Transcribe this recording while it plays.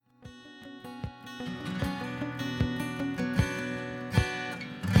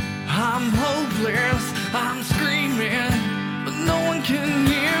I'm hopeless, I'm screaming, but no one can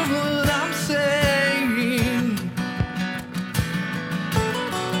hear what I'm saying.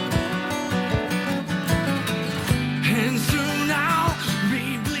 And soon I'll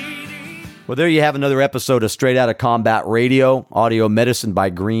be bleeding. Well, there you have another episode of Straight Outta Combat Radio, audio medicine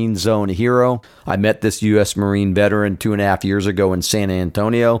by Green Zone Hero. I met this U.S. Marine veteran 2.5 years ago in San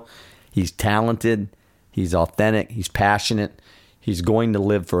Antonio. He's talented, he's authentic, he's passionate. He's going to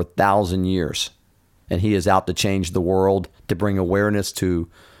live for 1,000 years. And he is out to change the world, to bring awareness to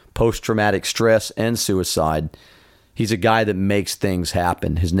post-traumatic stress and suicide. He's a guy that makes things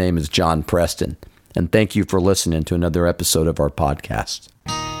happen. His name is John Preston. And thank you for listening to another episode of our podcast.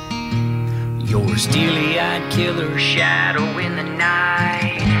 You're a steely-eyed killer shadow in the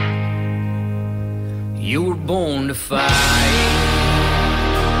night. You were born to fight.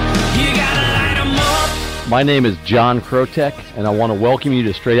 You gotta light 'em up. My name is John Krotek, and I want to welcome you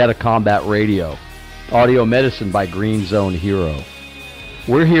to Straight Outta Combat Radio, audio medicine by Green Zone Hero.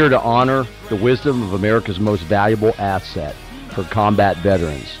 We're here to honor the wisdom of America's most valuable asset for combat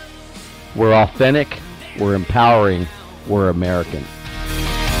veterans. We're authentic, we're empowering, we're American.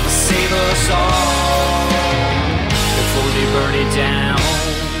 Save us all before they burn it down.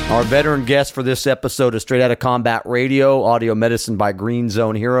 Our veteran guest for this episode of Straight Outta Combat Radio, audio medicine by Green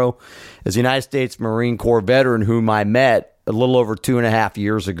Zone Hero, is a United States Marine Corps veteran whom I met a little over 2.5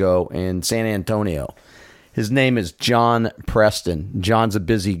 years ago in San Antonio. His name is John Preston. John's a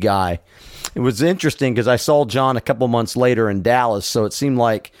busy guy. It was interesting because I saw John a couple months later in Dallas, so it seemed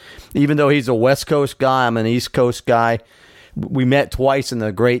like even though he's a West Coast guy, I'm an East Coast guy, we met twice in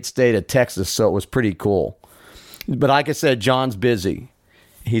the great state of Texas, so it was pretty cool. But like I said, John's busy.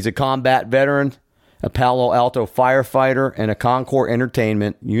 He's a combat veteran, a Palo Alto firefighter, and a Concord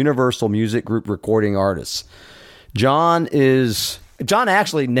Entertainment Universal Music Group recording artist. John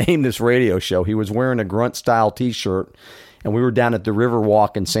actually named this radio show. He was wearing a grunt-style T-shirt, and we were down at the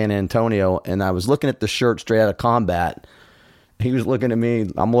Riverwalk in San Antonio, and I was looking at the shirt Straight Outta Combat. He was looking at me.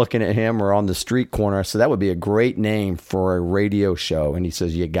 I'm looking at him. We're on the street corner. I said, that would be a great name for a radio show. And he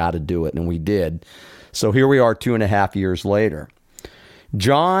says, you got to do it. And we did. So here we are 2.5 years later.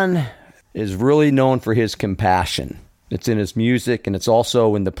 John is really known for his compassion. It's in his music, and it's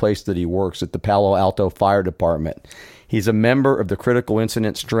also in the place that he works at the Palo Alto Fire Department. He's a member of the Critical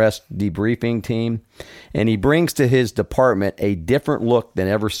Incident Stress Debriefing Team, and he brings to his department a different look than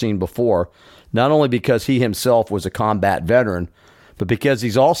ever seen before, not only because he himself was a combat veteran, but because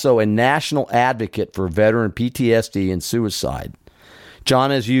he's also a national advocate for veteran PTSD and suicide.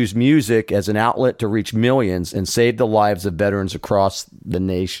 John has used music as an outlet to reach millions and save the lives of veterans across the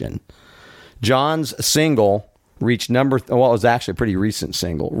nation. John's single reached it was actually a pretty recent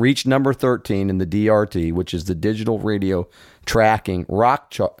single, reached number 13 in the DRT, which is the digital radio tracking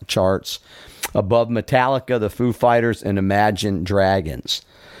rock charts, above Metallica, the Foo Fighters, and Imagine Dragons.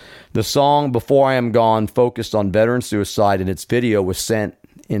 The song Before I Am Gone focused on veteran suicide, and its video was sent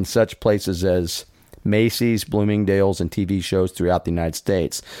in such places as Macy's, Bloomingdale's, and TV shows throughout the United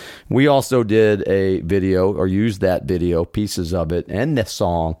States. We also did a video, or used that video, pieces of it, and the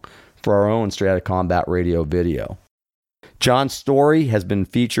song for our own Straight Outta Combat Radio video. John's story has been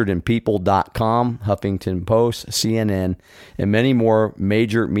featured in People.com, Huffington Post, CNN, and many more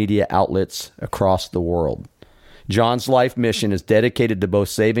major media outlets across the world. John's life mission is dedicated to both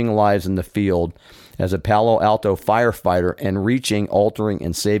saving lives in the field as a Palo Alto firefighter and reaching, altering,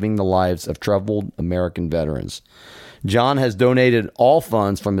 and saving the lives of troubled American veterans. John has donated all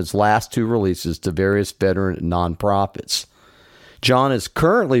funds from his last 2 releases to various veteran nonprofits. John is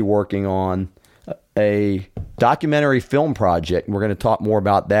currently working on a documentary film project. We're going to talk more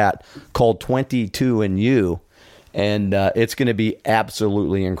about that, called 22 and You. And it's going to be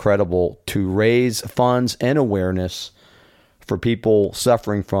absolutely incredible to raise funds and awareness for people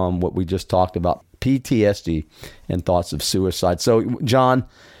suffering from what we just talked about, PTSD and thoughts of suicide. So, John,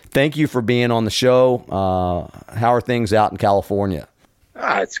 thank you for being on the show. How are things out in California?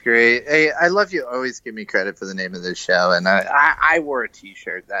 It's great. Hey, I love you always give me credit for the name of this show, and I wore a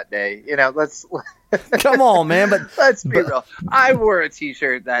T-shirt that day. You know, let's come on, man. But let's be real. I wore a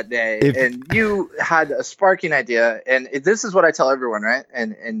T-shirt that day, and you had a sparking idea. And this is what I tell everyone, right?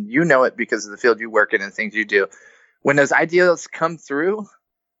 And you know it because of the field you work in and things you do. When those ideas come through,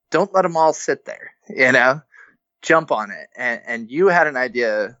 don't let them all sit there. You know, jump on it. And you had an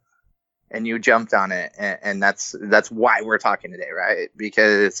idea. And you jumped on it, and that's why we're talking today, right?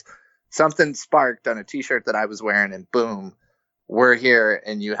 Because something sparked on a T-shirt that I was wearing, and boom, we're here,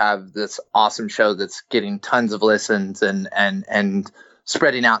 and you have this awesome show that's getting tons of listens and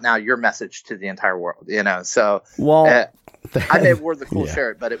spreading out now your message to the entire world, So, well, I may have wore the cool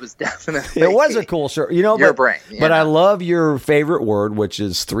shirt, but it was definitely it was a cool shirt, your brain. But I love your favorite word, which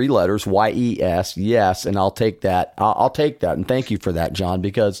is 3 letters, YES, yes, and I'll take that. I'll take that, and thank you for that, John.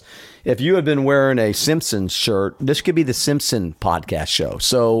 Because if you had been wearing a Simpsons shirt, this could be the Simpson podcast show.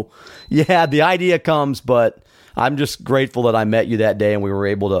 So, yeah, the idea comes, but I'm just grateful that I met you that day and we were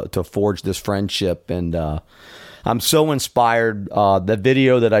able to forge this friendship. And I'm so inspired. The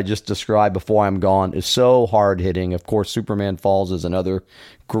video that I just described before I'm gone is so hard hitting. Of course, Superman Falls is another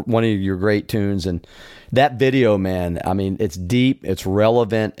one of your great tunes. And that video, man, I mean, it's deep, it's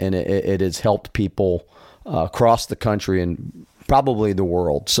relevant, and it has helped people across the country and probably the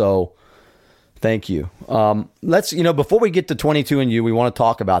world. So thank you. Let's, before we get to 22 and You, we want to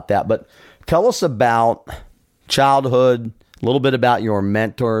talk about that, but tell us about childhood, a little bit about your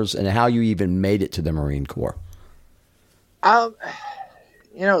mentors and how you even made it to the Marine Corps.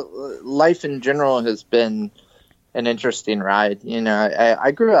 Life in general has been an interesting ride.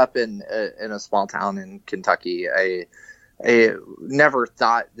 I grew up in a small town in Kentucky. I never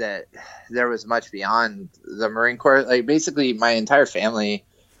thought that there was much beyond the Marine Corps. Like, basically, my entire family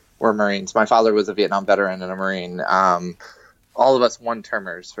were Marines. My father was a Vietnam veteran and a Marine. All of us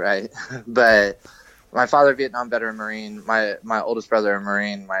one-termers, right? But my father, Vietnam veteran Marine, my oldest brother, a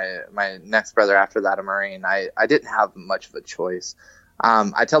Marine, my next brother after that, a Marine. I didn't have much of a choice.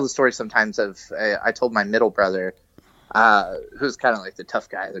 I tell the story sometimes of, I told my middle brother, who's kind of like the tough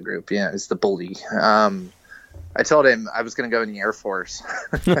guy of the group, is the bully. I told him I was going to go in the Air Force.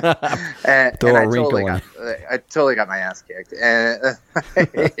 and I totally got my ass kicked. And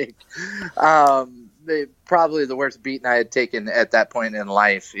probably the worst beating I had taken at that point in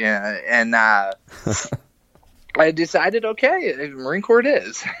life. And I decided, okay, Marine Corps it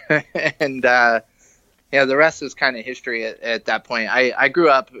is. And the rest is kind of history at that point. I grew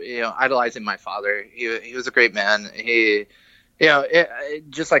up, idolizing my father. He was a great man. He,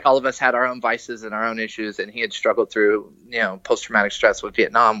 just like all of us had our own vices and our own issues, and he had struggled through, post-traumatic stress with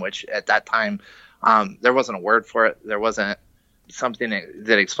Vietnam, which at that time, there wasn't a word for it. There wasn't something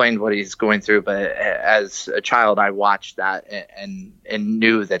that explained what he's going through. But as a child, I watched that and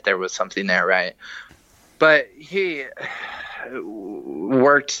knew that there was something there, right? But he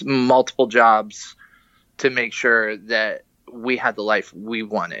worked multiple jobs to make sure that we had the life we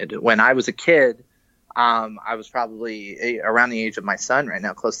wanted. When I was a kid, I was probably around the age of my son right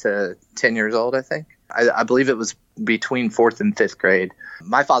now, close to 10 years old, I think. I believe it was between 4th and 5th grade.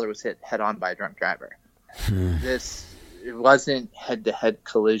 My father was hit head on by a drunk driver. It wasn't head-to-head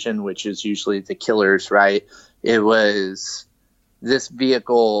collision, which is usually the killers, right? It was this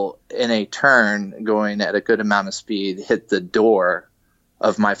vehicle in a turn going at a good amount of speed hit the door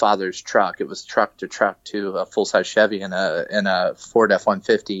of my father's truck. It was truck to a full-size Chevy and a Ford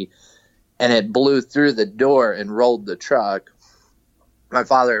F-150. And it blew through the door and rolled the truck. My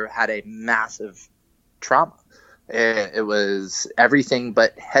father had a massive trauma. It was everything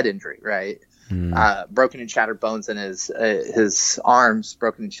but head injury, right? Broken and shattered bones in his arms,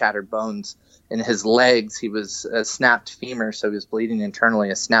 broken and shattered bones in his legs. He was a snapped femur, so he was bleeding internally,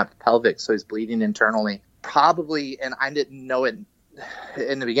 a snapped pelvic, so he's bleeding internally. Probably, and I didn't know it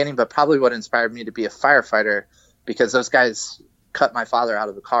in the beginning, but probably what inspired me to be a firefighter, because those guys cut my father out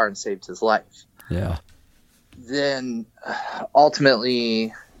of the car and saved his life. Yeah. Then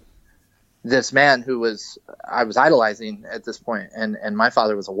ultimately, this man who I was idolizing at this point, and my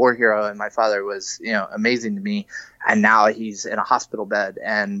father was a war hero, and my father was, amazing to me. And now he's in a hospital bed,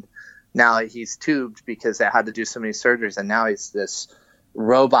 and now he's tubed because they had to do so many surgeries. And now he's this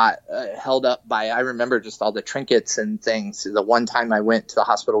robot held up by, I remember just all the trinkets and things. The one time I went to the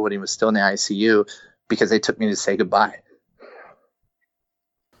hospital when he was still in the ICU because they took me to say goodbye.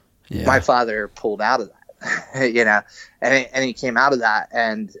 Yeah. My father pulled out of that, and he came out of that.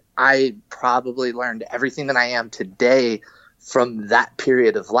 And I probably learned everything that I am today from that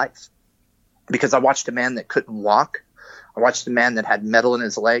period of life, because I watched a man that couldn't walk. I watched a man that had metal in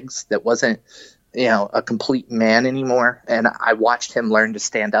his legs, that wasn't, a complete man anymore. And I watched him learn to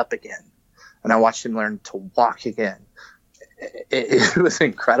stand up again. And I watched him learn to walk again. It was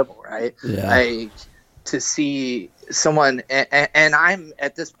incredible, right? Yeah. To see someone, and I'm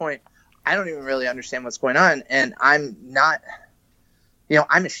at this point, I don't even really understand what's going on. And I'm not,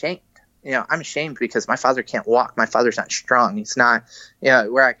 I'm ashamed. I'm ashamed because my father can't walk. My father's not strong. He's not,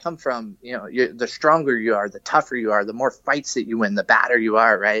 where I come from, the stronger you are, the tougher you are, the more fights that you win, the badder you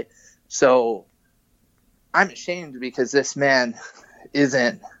are, right? So I'm ashamed because this man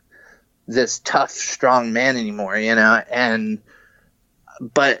isn't this tough, strong man anymore,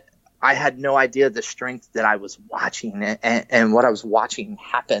 but I had no idea the strength that I was watching and what I was watching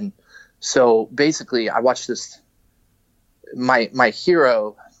happen. So basically, I watched my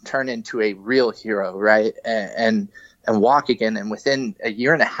hero turn into a real hero, right? And walk again. And within a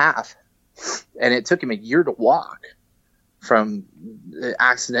year and a half, and it took him a year to walk from the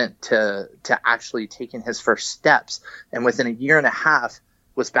accident to actually taking his first steps. And within a year and a half,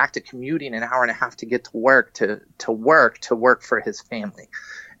 was back to commuting an hour and a half to get to work, to work for his family.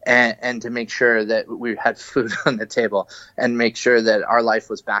 And to make sure that we had food on the table and make sure that our life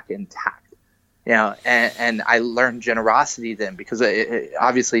was back intact, and I learned generosity then, because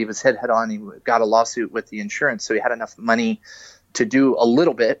obviously he was hit head on. He got a lawsuit with the insurance. So he had enough money to do a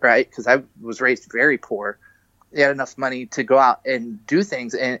little bit, right? Because I was raised very poor. He had enough money to go out and do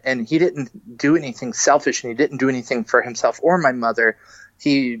things. And he didn't do anything selfish, and he didn't do anything for himself or my mother.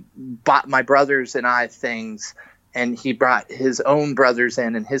 He bought my brothers and I things, and he brought his own brothers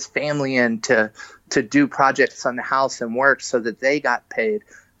in and his family in to do projects on the house and work so that they got paid.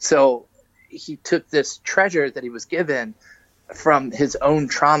 So he took this treasure that he was given from his own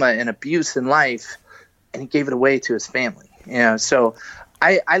trauma and abuse in life, and he gave it away to his family. So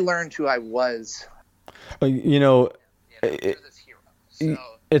I learned who I was.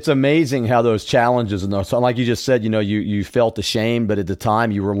 It's amazing how those challenges and those, like you just said, you felt ashamed, but at the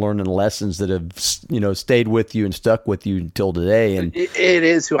time you were learning lessons that have, stayed with you and stuck with you until today. And it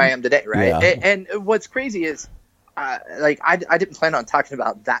is who I am today, right? Yeah. And what's crazy is, I didn't plan on talking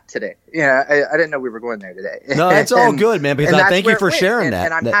about that today. I didn't know we were going there today. No, it's all good, man. Because I thank you for sharing that.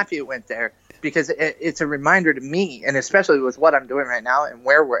 And I'm happy it went there, because it's a reminder to me, and especially with what I'm doing right now and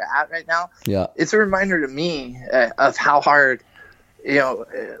where we're at right now. Yeah, it's a reminder to me of how hard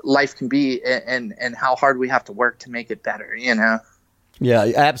life can be, and how hard we have to work to make it better.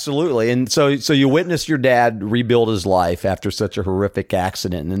 Yeah, absolutely. And so you witnessed your dad rebuild his life after such a horrific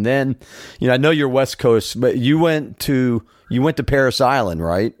accident. And then, I know you're West Coast, but you went to Parris Island,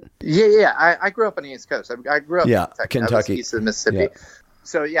 right? Yeah. I grew up on the East Coast. I grew up in Kentucky. I was east of the Mississippi. Yeah.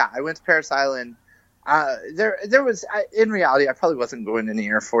 So yeah, I went to Parris Island. There was, in reality, I probably wasn't going in the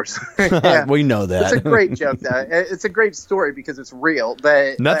Air Force. Yeah. We know that. It's a great joke, though. It's a great story because it's real.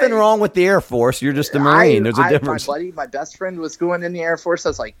 But nothing wrong with the Air Force. You're just a Marine. There's a difference. My best friend was going in the Air Force. I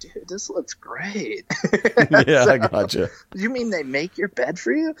was like, dude, this looks great. Yeah, I gotcha. You mean they make your bed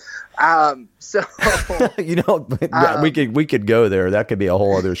for you? So we could go there. That could be a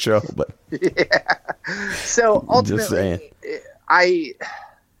whole other show. But yeah. So ultimately,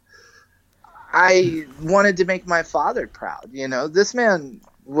 I wanted to make my father proud. This man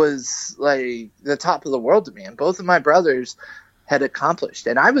was like the top of the world to me, and both of my brothers had accomplished.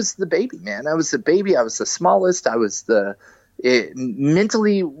 And I was the baby, man. I was the baby. I was the smallest. I was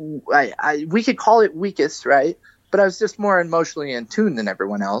mentally, we could call it weakest, right? But I was just more emotionally in tune than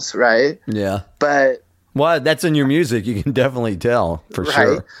everyone else, right? Yeah. But that's in your music. You can definitely tell for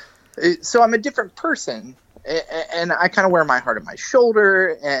sure. So I'm a different person. And I kind of wear my heart on my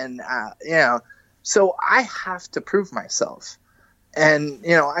shoulder, and so I have to prove myself. And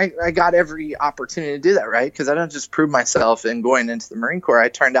I got every opportunity to do that, right? Because I don't just prove myself in going into the Marine Corps. I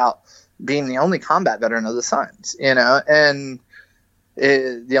turned out being the only combat veteran of the Sons, and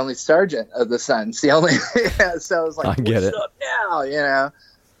the only sergeant of the Sons, the only. So I was like, I get what's up now,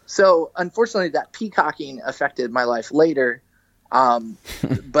 So unfortunately, that peacocking affected my life later,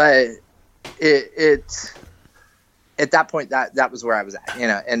 but it at that point that was where I was at,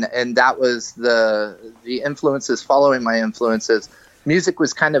 and that was the influences following my influences. Music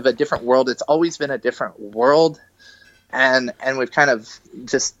was kind of a different world. It's always been a different world, and we've kind of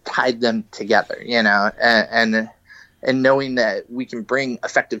just tied them together, and knowing that we can bring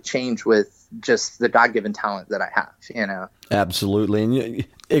effective change with just the God-given talent that I have, Absolutely. And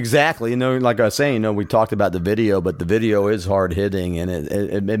exactly. Like I was saying, we talked about the video, but the video is hard hitting, and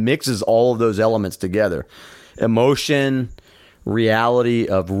it mixes all of those elements together. Emotion, reality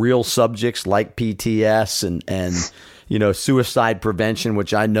of real subjects like PTS and suicide prevention,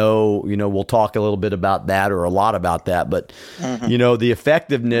 which I know, we'll talk a little bit about that, or a lot about that, but the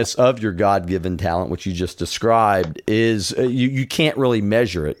effectiveness of your God-given talent, which you just described, is you can't really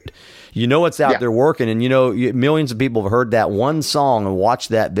measure it. It's out there working, and millions of people have heard that one song and watched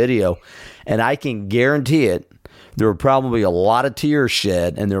that video, and I can guarantee it. There were probably a lot of tears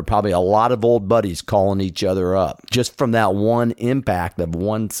shed, and there were probably a lot of old buddies calling each other up just from that one impact of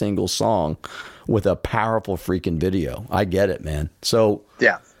one single song with a powerful freaking video. I get it, man. So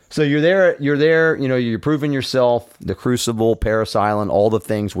yeah. So you're there, you're proving yourself, the Crucible, Parris Island, all the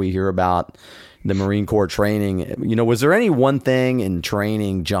things we hear about, the Marine Corps training. Was there any one thing in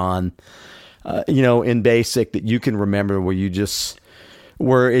training, John, in basic that you can remember where you just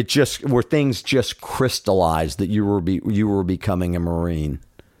where things just crystallized that you were becoming a Marine?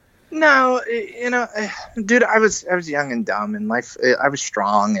 No, dude, I was young and dumb, and life. I was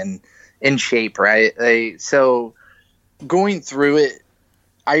strong and in shape, right? So going through it,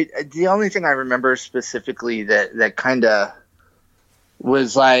 the only thing I remember specifically that kind of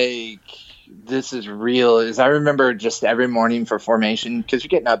was like, this is real, is I remember just every morning for formation, because you're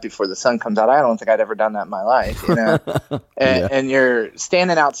getting up before the sun comes out. I don't think I'd ever done that in my life, and you're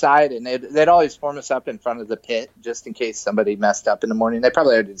standing outside, and they'd always form us up in front of the pit just in case somebody messed up in the morning. They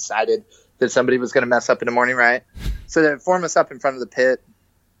probably already decided that somebody was going to mess up in the morning, right? So they'd form us up in front of the pit,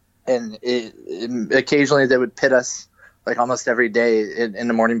 and occasionally they would pit us like almost every day in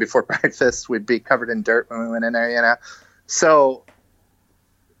the morning before breakfast. We'd be covered in dirt when we went in there, So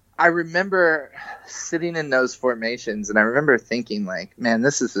I remember sitting in those formations, and I remember thinking, like, man,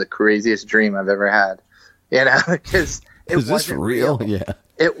 this is the craziest dream I've ever had, because it wasn't real. Yeah,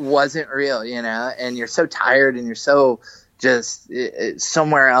 it wasn't real, and you're so tired, and you're so just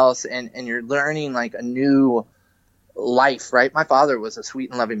somewhere else, and you're learning like a new life, right? My father was a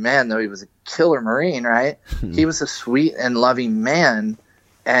sweet and loving man, though he was a killer Marine, right? He was a sweet and loving man.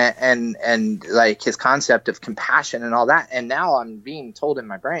 And like his concept of compassion and all that, and now I'm being told in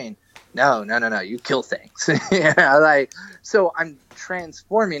my brain, no, you kill things. So I'm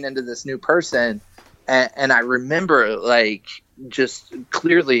transforming into this new person, and I remember like just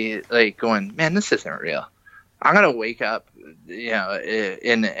clearly like going, man, this isn't real. I'm gonna wake up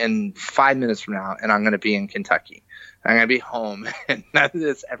in 5 minutes from now, and I'm gonna be in Kentucky. I'm going to be home, and none of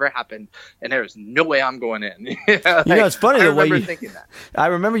this ever happened, and there's no way I'm going in. It's funny the way you thinking that. I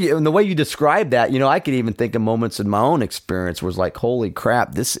remember you, and the way you described that, I could even think of moments in my own experience was like, holy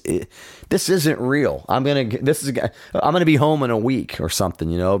crap, this isn't real. I'm going to be home in a week or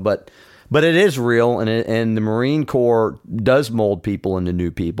something, but it is real, and the Marine Corps does mold people into new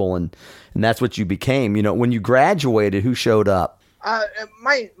people, and that's what you became. When you graduated, who showed up?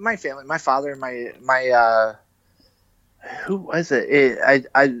 My family, my father, my who was it?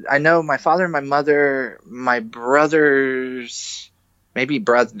 I know my father, my mother, my brothers, maybe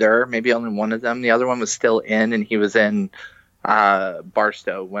only one of them. The other one was still in, and he was in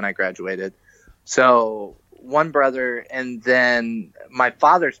Barstow when I graduated. So one brother, and then my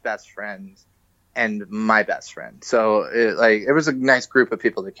father's best friend and my best friend. So it was a nice group of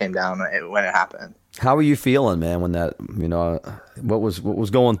people that came down when it happened. How were you feeling, man, when that, what was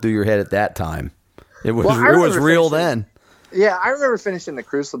going through your head at that time? It was real then. Yeah, I remember finishing the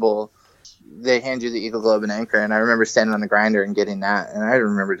Crucible. They hand you the Eagle Globe and Anchor, and I remember standing on the grinder and getting that, and I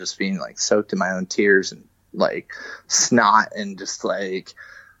remember just being like soaked in my own tears and like snot, and just like,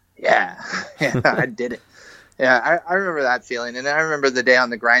 yeah, I did it. Yeah, I remember that feeling, and then I remember the day on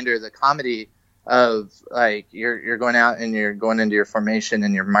the grinder, the comedy of like you're going out and you're going into your formation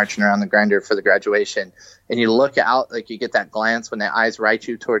and you're marching around the grinder for the graduation, and you look out, like you get that glance when the eyes right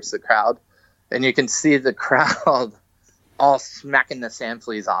you towards the crowd, and you can see the crowd all smacking the sand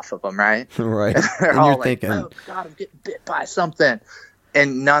fleas off of them, right? Right. And they're and all you're like, thinking, oh, God, I'm getting bit by something.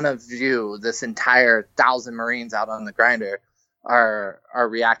 And none of you, this entire 1,000 Marines out on the grinder, are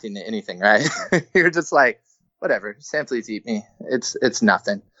reacting to anything, right? You're just like, whatever, sand fleas eat me. It's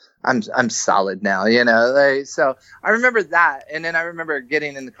nothing. I'm solid now, so I remember that. And then I remember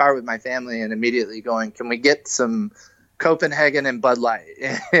getting in the car with my family and immediately going, can we get some Copenhagen and Bud Light?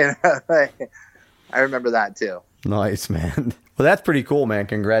 I remember that too. Nice, man. Well, that's pretty cool, man.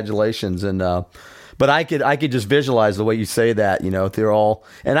 Congratulations. And but I could just visualize the way you say that, they're all,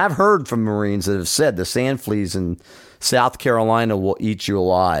 and I've heard from Marines that have said the sand fleas in South Carolina will eat you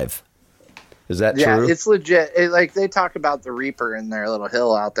alive. Is that true? Yeah, it's legit. They talk about the Reaper in their little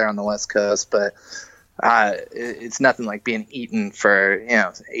hill out there on the West Coast, but it's nothing like being eaten for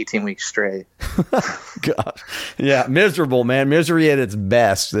 18 weeks straight. God, yeah, miserable, man. Misery at its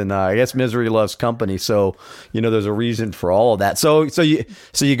best, and I guess misery loves company. So there's a reason for all of that. So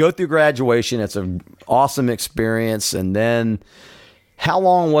you go through graduation. It's an awesome experience, and then how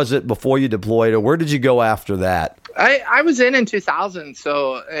long was it before you deployed, or where did you go after that? I was in 2000,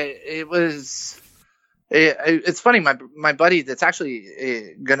 so it was. It's funny. My buddy that's actually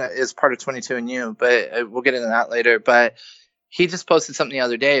is part of 22NU, but we'll get into that later. But he just posted something the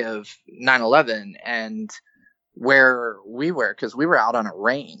other day of 9/11 and where we were, because we were out on a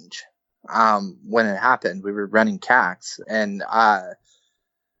range when it happened. We were running CACs, and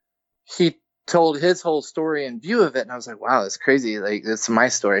he told his whole story and view of it, and I was like, wow, that's crazy. Like, it's my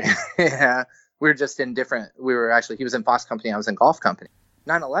story. Yeah, we're just in different. He was in Fox Company, I was in Golf Company.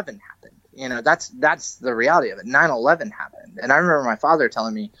 9/11 happened. That's the reality of it. 9/11 happened. And I remember my father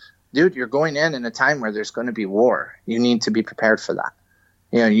telling me, dude, you're going in a time where there's going to be war. You need to be prepared for that.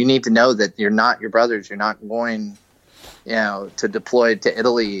 you need to know that you're not your brothers. You're not going, to deploy to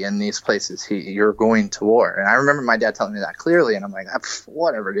Italy and these places. You're going to war. And I remember my dad telling me that clearly, and I'm like,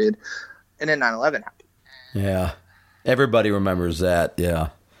 whatever, dude. And then 9/11 happened. Yeah. Everybody remembers that. Yeah.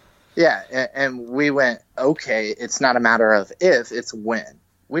 Yeah. And we went, okay, it's not a matter of if, it's when.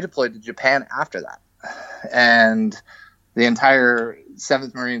 We deployed to Japan after that. And the entire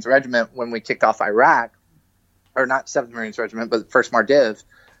 7th Marines Regiment, when we kicked off Iraq, or not 7th Marines Regiment, but 1st MARDIV,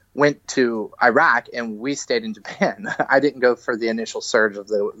 went to Iraq, and we stayed in Japan. I didn't go for the initial surge of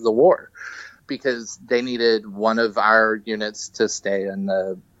the war because they needed one of our units to stay in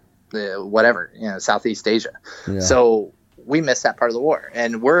the whatever, Southeast Asia. Yeah. So we missed that part of the war.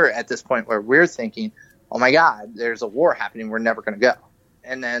 And we're at this point where we're thinking, oh my God, there's a war happening. We're never going to go.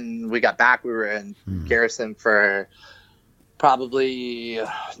 And then we got back. We were in garrison for probably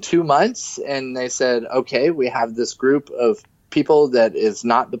 2 months. And they said, okay, we have this group of people that is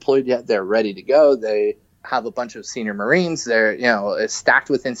not deployed yet. They're ready to go. They have a bunch of senior Marines. They're, stacked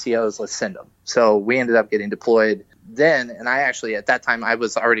with NCOs. Let's send them. So we ended up getting deployed then. And I actually, at that time, I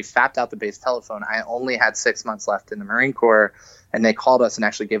was already fapped out the base telephone. I only had 6 months left in the Marine Corps, and they called us and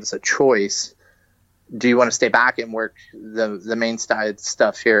actually gave us a choice. Do you want to stay back and work the main side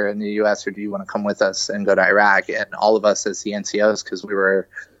stuff here in the U.S., or do you want to come with us and go to Iraq? And all of us as the NCOs, because we were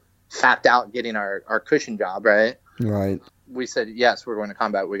fapped out getting our cushion job, right? Right. We said, yes, we're going to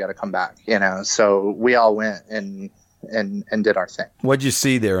combat. We got to come back, So we all went and did our thing. What'd you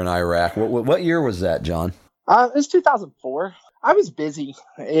see there in Iraq? What year was that, John? It was 2004. I was busy.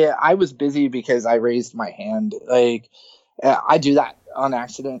 Yeah, I was busy because I raised my hand. I do that on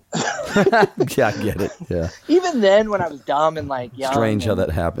accident. Yeah, I get it. Yeah. Even then, when I was dumb and young, strange how that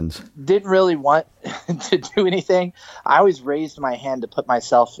happens. Didn't really want to do anything. I always raised my hand to put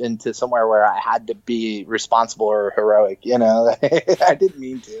myself into somewhere where I had to be responsible or heroic. I didn't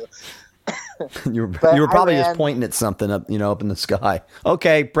mean to. you were probably just pointing at something up in the sky.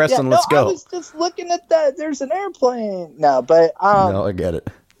 Okay, Preston, let's go. I was just looking at that. There's an airplane. No, but no, I get it.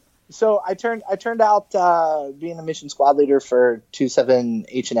 So I turned out being a mission squad leader for 27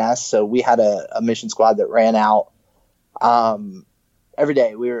 H&S. So we had a mission squad that ran out every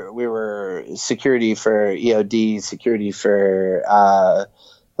day. We were security for EOD, security for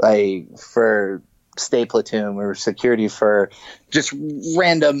for state platoon. We were security for just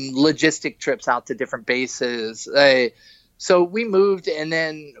random logistic trips out to different bases. So we moved, and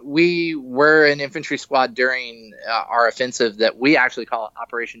then we were an infantry squad during our offensive that we actually call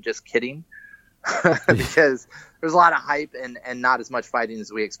Operation Just Kidding because there was a lot of hype and not as much fighting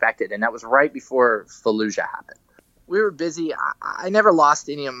as we expected. And that was right before Fallujah happened. We were busy. I never lost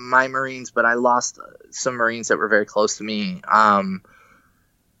any of my Marines, but I lost some Marines that were very close to me.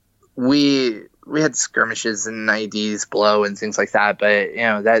 We had skirmishes and IEDs blow and things like that. But,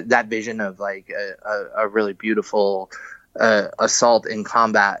 that vision of a really beautiful assault in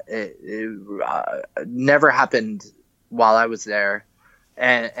combat, it never happened while I was there,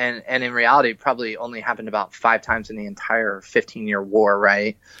 and in reality probably only happened about 5 times in the entire 15-year war,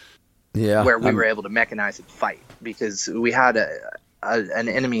 right? Yeah, where we were able to mechanize and fight, because we had an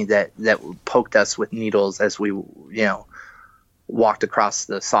enemy that poked us with needles as we walked across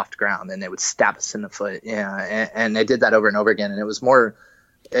the soft ground, and they would stab us in the foot. And they did that over and over again, and it was more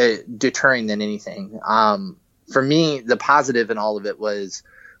deterring than anything. For me, the positive in all of it was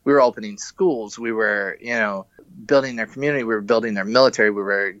we were opening schools. We were, building their community. We were building their military. We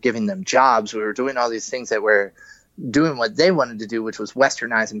were giving them jobs. We were doing all these things that were doing what they wanted to do, which was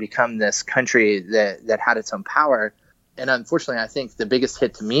westernize and become this country that had its own power. And unfortunately, I think the biggest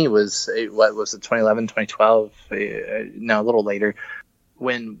hit to me was, 2011, 2012, no, a little later,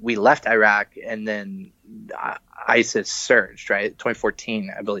 when we left Iraq and then ISIS surged, right?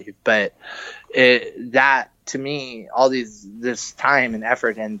 2014, I believe. But that, to me, all this time and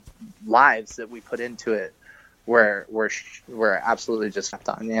effort and lives that we put into it were absolutely just kept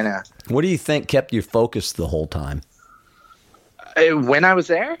on. What do you think kept you focused the whole time? When I was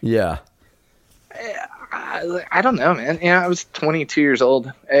there? Yeah. I don't know, man. I was 22 years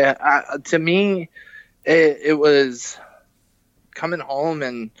old. To me, it was coming home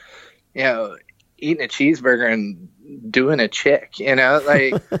and, eating a cheeseburger and doing a chick,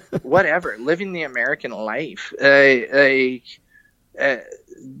 whatever, living the American life, and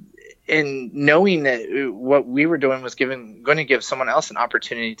knowing that what we were doing was going to give someone else an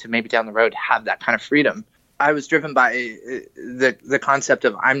opportunity to maybe down the road have that kind of freedom. I was driven by the concept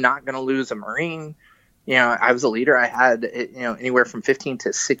of I'm not going to lose a Marine. I was a leader. I had, anywhere from 15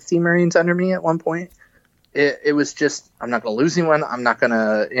 to 60 Marines under me at one point. It was just, I'm not going to lose anyone. I'm not going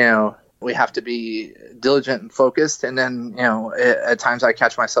to, We have to be diligent and focused. And then, at times I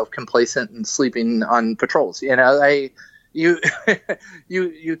catch myself complacent and sleeping on patrols. You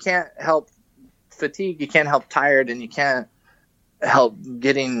you can't help fatigue. You can't help tired, and you can't help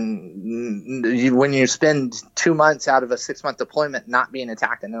when you spend 2 months out of a 6-month deployment not being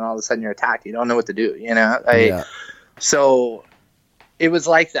attacked, and then all of a sudden you're attacked. You don't know what to do. So it was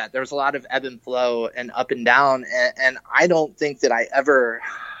like that. There was a lot of ebb and flow and up and down. And I don't think that I ever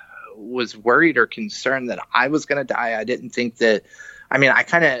was worried or concerned that I was going to die. I didn't think that, I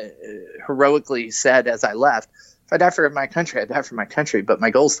kind of heroically said as I left, if I die for my country, I die for my country, but my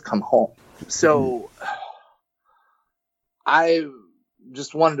goal is to come home. So I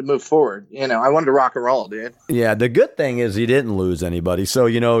just wanted to move forward. I wanted to rock and roll, dude. Yeah. The good thing is you didn't lose anybody. So,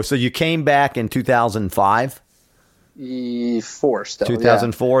 so you came back in 2005? 4 still.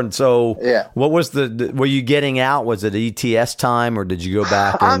 2004. Yeah. And so what was were you getting out? Was it ETS time, or did you go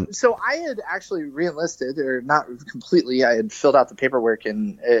back? So I had actually re-enlisted, or not completely. I had filled out the paperwork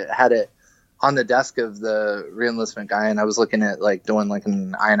and had it on the desk of the re-enlistment guy. And I was looking at doing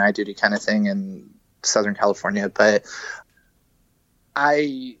an I&I duty kind of thing in Southern California. But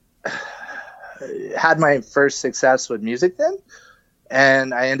I had my first success with music then.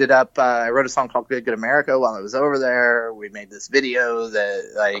 And I ended up, I wrote a song called Good Good America while I was over there. We made this video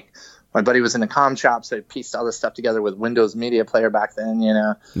that, my buddy was in the comm shop, so I pieced all this stuff together with Windows Media Player back then,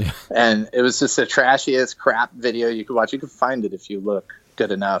 Yeah. And it was just the trashiest crap video you could watch. You could find it if you look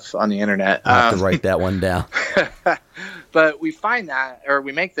good enough on the internet. I'll have to write that one down. But we find that, or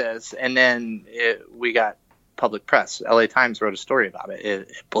we make this, and then we got public press. LA Times wrote a story about it.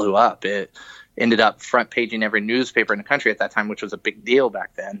 It blew up. It ended up front paging every newspaper in the country at that time, which was a big deal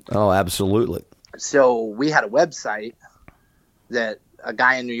back then. Oh, absolutely. So we had a website that a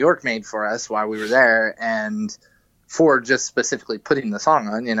guy in New York made for us while we were there, and for just specifically putting the song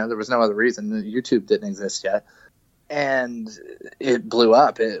on. There was no other reason. YouTube didn't exist yet. And it blew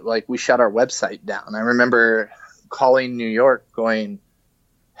up. We shut our website down. I remember calling New York going,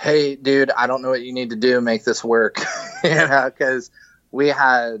 hey, dude, I don't know what you need to do. Make this work. Because we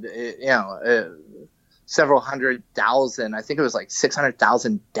had, several 100,000, I think it was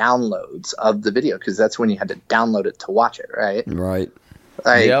 600,000 downloads of the video, because that's when you had to download it to watch it, right? Right.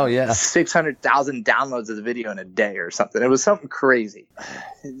 600,000 downloads of the video in a day or something. It was something crazy.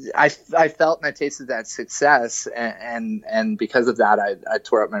 I felt and I tasted that success, and because of that, I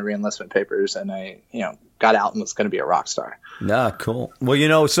tore up my re-enlistment papers, and I got out and was going to be a rock star. Yeah, cool.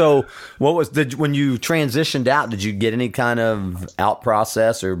 Well, so what was when you transitioned out? Did you get any kind of out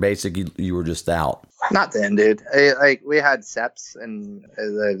process, or basically you were just out? Not then, dude. We had SEPs, and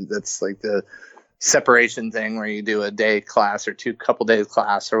that's the separation thing where you do a day class or couple days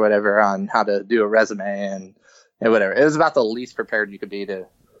class or whatever on how to do a resume and whatever. It was about the least prepared you could be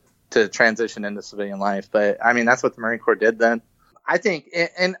to transition into civilian life. But that's what the Marine Corps did then. I think,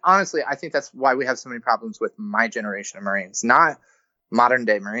 and honestly, I think that's why we have so many problems with my generation of Marines, not modern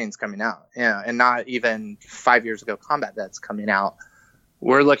day Marines coming out, and not even 5 years ago combat vets coming out.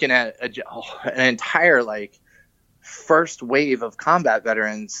 We're looking at an entire first wave of combat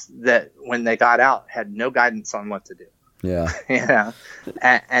veterans that when they got out had no guidance on what to do. Yeah.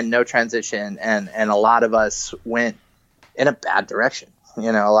 And no transition. And a lot of us went in a bad direction.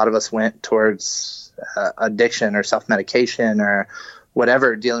 A lot of us went towards addiction or self-medication or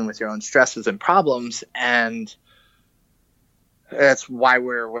whatever, dealing with your own stresses and problems. And that's why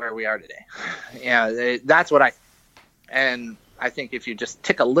we're where we are today. That's what I think if you just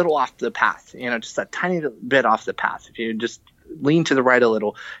tick a little off the path, just a tiny bit off the path, if you just lean to the right a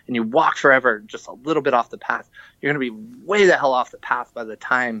little and you walk forever just a little bit off the path, you're going to be way the hell off the path by the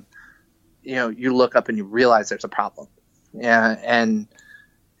time, you look up and you realize there's a problem. And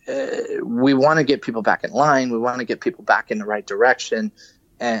we want to get people back in line. We want to get people back in the right direction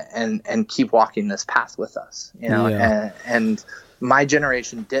and keep walking this path with us, and my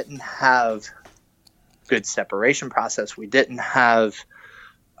generation didn't have good separation process. We didn't have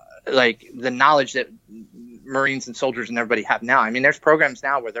the knowledge that Marines and soldiers and everybody have now. There's programs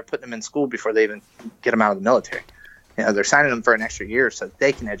now where they're putting them in school before they even get them out of the military. They're signing them for an extra year so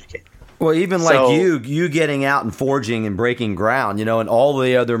they can educate. Well, even you getting out and forging and breaking ground, and all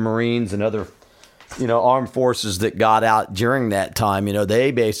the other Marines and other, armed forces that got out during that time,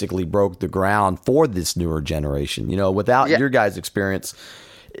 they basically broke the ground for this newer generation. Without your guys' experience,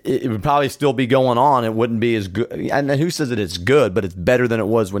 it would probably still be going on. It wouldn't be as good. And who says that it's good, but it's better than it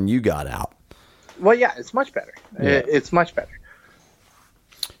was when you got out. Well, yeah, it's much better. Yeah. It's much better.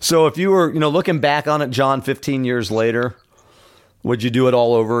 So if you were, looking back on it, John, 15 years later, would you do it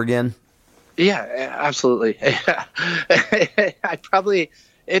all over again? Yeah, absolutely. I probably,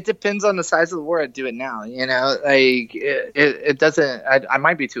 It depends on the size of the war. I'd do it now. Like it doesn't. I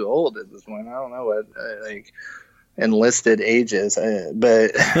might be too old at this point. I don't know what like enlisted ages,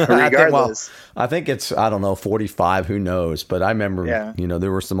 but regardless, I think it's, I don't know, 45. Who knows? But I remember,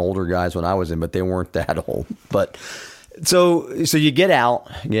 there were some older guys when I was in, but they weren't that old. But so you get out.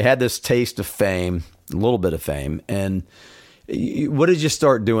 You had this taste of fame, a little bit of fame, and what did you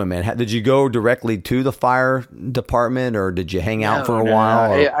start doing, man? Did you go directly to the fire department, or did you hang out for a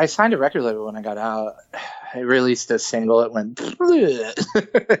while? I signed a record label when I got out. I released a single. It went,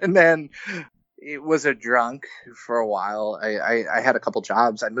 and then it was a drunk for a while. I had a couple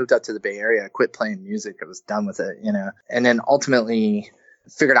jobs. I moved out to the Bay Area. I quit playing music. I was done with it, and then ultimately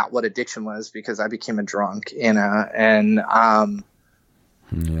figured out what addiction was because I became a drunk, and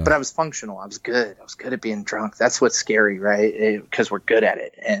but I was functional. I was good. I was good at being drunk. That's what's scary, right? Because we're good at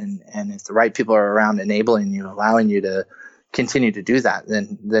it. And if the right people are around enabling you, allowing you to continue to do that,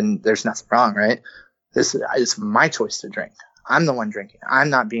 then there's nothing wrong, right? This is my choice to drink. I'm the one drinking. I'm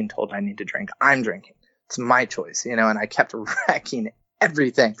not being told I need to drink. I'm drinking. It's my choice, and I kept wrecking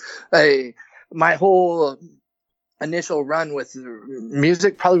everything. My whole initial run with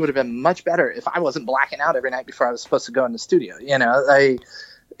music probably would have been much better if I wasn't blacking out every night before I was supposed to go in the studio.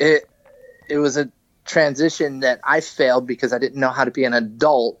 It was a transition that I failed because I didn't know how to be an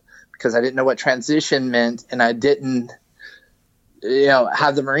adult, because I didn't know what transition meant, and I didn't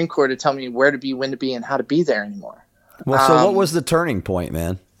have the Marine Corps to tell me where to be, when to be, and how to be there anymore. Well, so what was the turning point,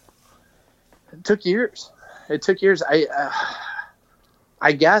 man? It took years.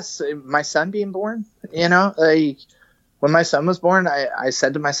 I guess my son being born, when my son was born, I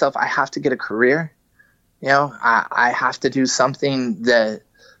said to myself, I have to get a career. I have to do something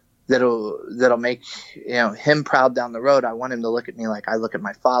that'll make, him proud down the road. I want him to look at me like I look at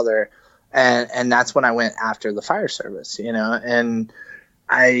my father. And that's when I went after the fire service, and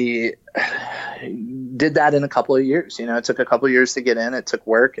I did that in a couple of years. It took a couple of years to get in. It took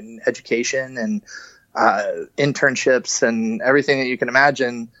work and education and internships and everything that you can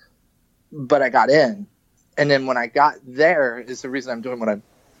imagine, but I got in. And then when I got there is the reason I'm doing what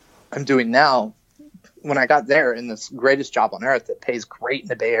I'm doing now. When I got there in this greatest job on earth that pays great in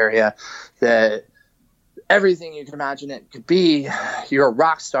the Bay Area, that everything you can imagine it could be, you're a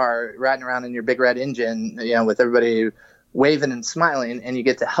rock star riding around in your big red engine, with everybody waving and smiling, and you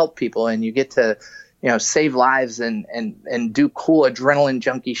get to help people, and you get to, save lives and do cool adrenaline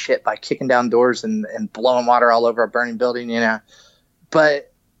junkie shit by kicking down doors and blowing water all over a burning building,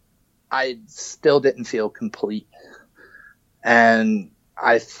 but I still didn't feel complete. And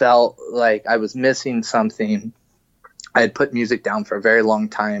I felt like I was missing something. I had put music down for a very long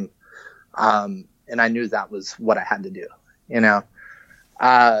time. And I knew that was what I had to do,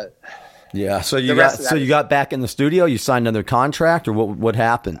 Yeah. So you got back in the studio, you signed another contract, or what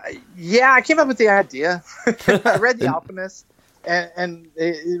happened? Yeah, I came up with the idea. I read The Alchemist, and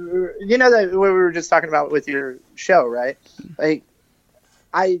that what we were just talking about with your show, right? Like,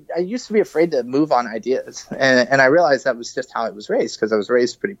 I used to be afraid to move on ideas, and I realized that was just how I was raised, because I was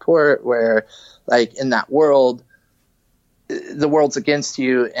raised pretty poor, where like in that world, the world's against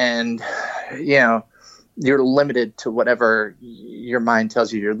you, and you're limited to whatever your mind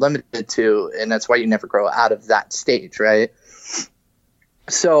tells you you're limited to, and that's why you never grow out of that stage, right?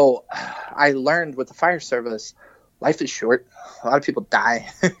 So I learned with the fire service, life is short. A lot of people die,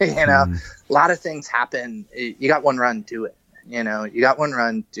 a lot of things happen. You got one run, do it. You got one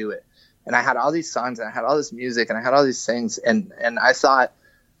run, do it. And I had all these songs, and I had all this music, and I had all these things, and I thought,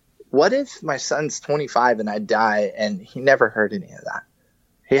 what if my son's 25 and I die and he never heard any of that?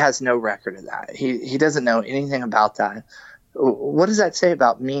 He has no record of that. He doesn't know anything about that. What does that say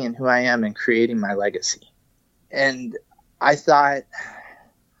about me and who I am in creating my legacy? And I thought,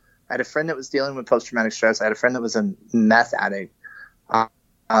 I had a friend that was dealing with post-traumatic stress. I had a friend that was a meth addict that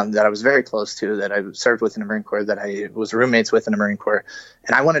I was very close to, that I served with in the Marine Corps, that I was roommates with in the Marine Corps.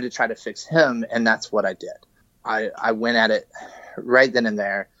 And I wanted to try to fix him, and that's what I did. I went at it right then and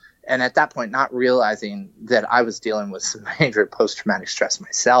there. And at that point, not realizing that I was dealing with some major post-traumatic stress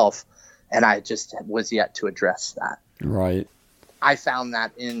myself, and I just was yet to address that. Right. I found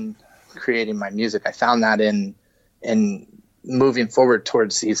that in creating my music. I found that in moving forward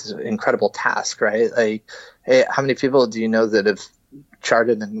towards these incredible tasks, right? Like, hey, how many people do you know that have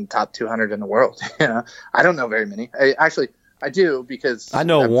charted in the top 200 in the world? I don't know very many. I do, because I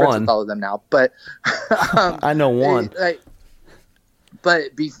know I'm one. friends with all of them now, but I know one.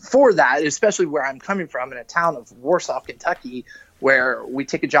 But before that, especially where I'm coming from, in a town of Warsaw, Kentucky, where we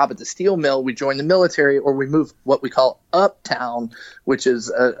take a job at the steel mill, we join the military, or we move what we call uptown, which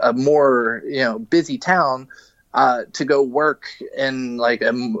is a more busy town. to go work in like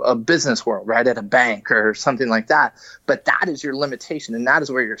a business world, right, at a bank or something like that. But that is your limitation, and that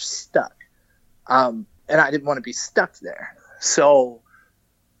is where you're stuck. And I didn't want to be stuck there. So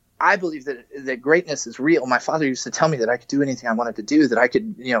I believe that greatness is real. My father used to tell me that I could do anything I wanted to do, that I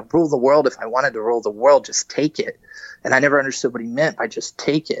could, rule the world if I wanted to rule the world, just take it. And I never understood what he meant by just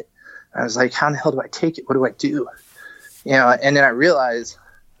take it. I was like, how in the hell do I take it? What do I do? And then I realized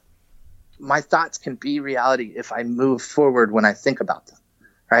my thoughts can be reality if I move forward when I think about them,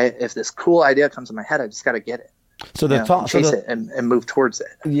 right? If this cool idea comes in my head, I just got to get it. So chase it and move towards it.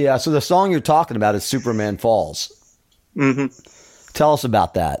 Yeah. So the song you're talking about is Superman Falls. Mm-hmm. Tell us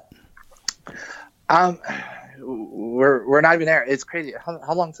about that. We're not even there. It's crazy.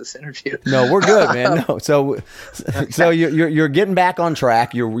 How long is this interview? No, we're good, man. No. So you're getting back on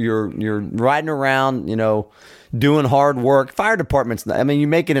track. You're riding around, doing hard work. Fire departments, I mean, you're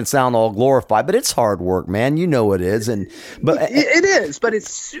making it sound all glorified, but it's hard work, man. You know it is. But it is, but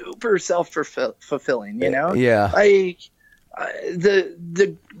it's super self-fulfilling, Yeah. Like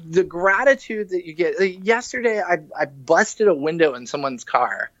the gratitude that you get. Like, yesterday I busted a window in someone's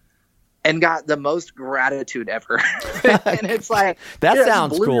car and got the most gratitude ever. And it's like, that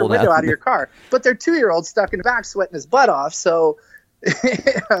sounds blew cool. Your window out of your car, but their 2-year-old stuck in the back sweating his butt off. So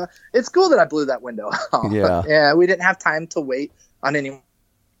it's cool that I blew that window off. Yeah. Yeah. We didn't have time to wait on anyone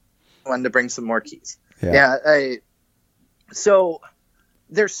to bring some more keys. Yeah. So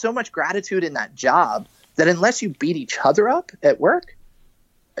there's so much gratitude in that job that unless you beat each other up at work,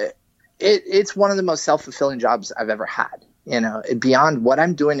 it's one of the most self-fulfilling jobs I've ever had. Beyond what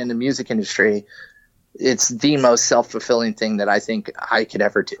I'm doing in the music industry, it's the most self-fulfilling thing that I think I could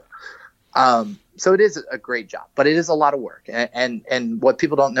ever do. So it is a great job, but it is a lot of work. And what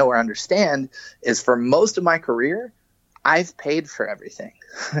people don't know or understand is for most of my career, I've paid for everything.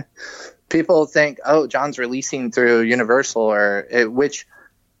 People think, oh, John's releasing through Universal which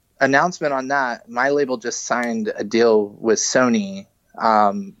announcement on that, my label just signed a deal with Sony.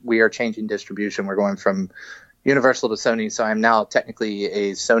 We are changing distribution. We're going from Universal to Sony. So I'm now technically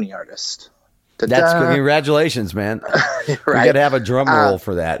a Sony artist. Ta-da. That's good. Congratulations, man. Right. You got to have a drum roll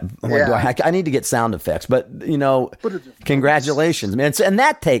for that. Yeah. I need to get sound effects, but congratulations, man. And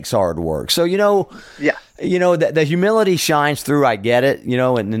that takes hard work. So, yeah. The humility shines through. I get it,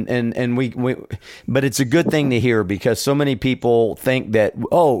 and we, but it's a good thing to hear because so many people think that,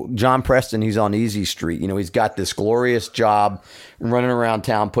 oh, John Preston, he's on Easy Street. He's got this glorious job running around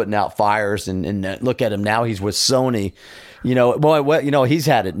town, putting out fires and look at him now. He's with Sony. He's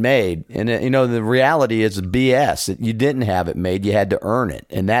had it made. And, the reality is BS. You didn't have it made. You had to earn it.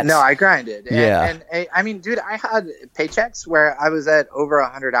 And that's. No, I grinded. Yeah. And I mean, dude, I had paychecks where I was at over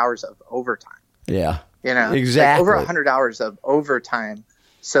 100 hours of overtime. Yeah. Exactly. Like over 100 hours of overtime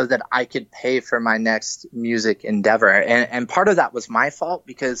so that I could pay for my next music endeavor. And part of that was my fault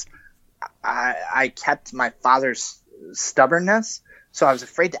because I kept my father's stubbornness. So I was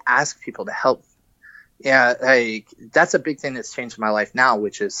afraid to ask people to help. Yeah, that's a big thing that's changed my life now,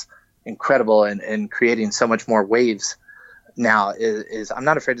 which is incredible and creating so much more waves now is I'm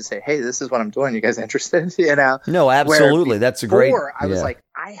not afraid to say, hey, this is what I'm doing. You guys interested? No, absolutely. That's a great. I was like,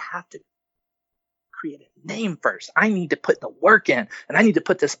 I have to create a name first. I need to put the work in and I need to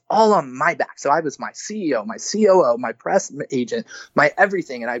put this all on my back. So I was my CEO, my COO, my press agent, my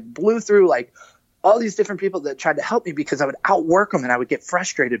everything. And I blew through like all these different people that tried to help me because I would outwork them and I would get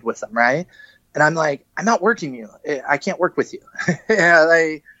frustrated with them. Right. And I'm like, I'm not working you. I can't work with you.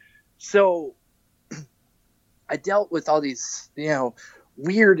 So I dealt with all these,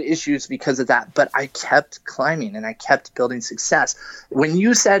 weird issues because of that, but I kept climbing and I kept building success. When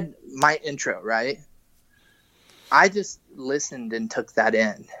you said my intro, right? I just listened and took that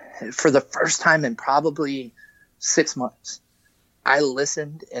in for the first time in probably 6 months. I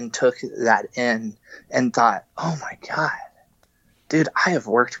listened and took that in and thought, oh my God, dude, I have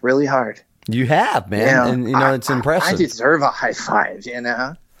worked really hard. You have, man. And, it's impressive. I deserve a high five,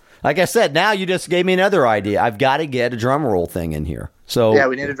 Like I said, now you just gave me another idea. I've got to get a drum roll thing in here. So yeah,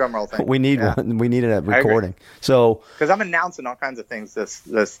 we need a drum roll thing. We need one. We need a recording. So because I'm announcing all kinds of things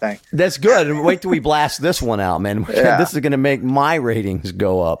this thing. That's good. And wait till we blast this one out, man. Yeah. This is going to make my ratings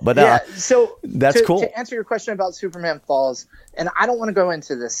go up. But so that's cool. To answer your question about Superman Falls, and I don't want to go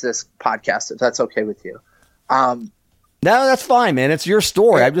into this podcast if that's okay with you. No, that's fine, man. It's your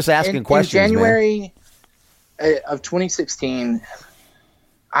story. I'm just asking questions. In January of 2016,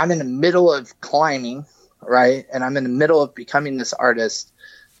 I'm in the middle of climbing, right? And I'm in the middle of becoming this artist.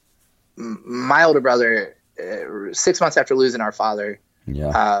 My older brother, 6 months after losing our father,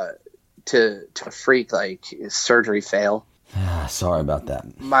 to a freak, surgery fail. Sorry about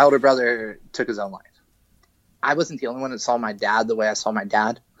that. My older brother took his own life. I wasn't the only one that saw my dad the way I saw my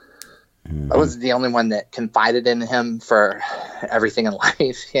dad. I wasn't the only one that confided in him for everything in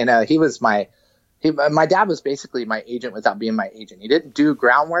life. You know, my dad was basically my agent without being my agent. He didn't do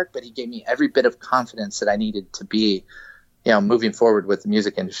groundwork, but he gave me every bit of confidence that I needed to be, you know, moving forward with the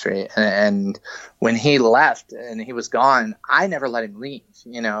music industry. And when he left and he was gone, I never let him leave.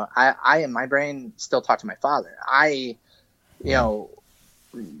 You know, I in my brain still talk to my father. I, you know,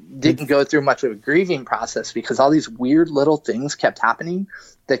 didn't go through much of a grieving process because all these weird little things kept happening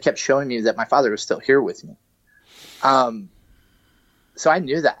that kept showing me that my father was still here with me. So I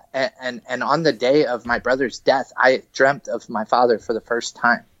knew that. And on the day of my brother's death, I dreamt of my father for the first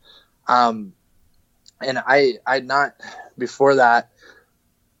time. And I'd not before that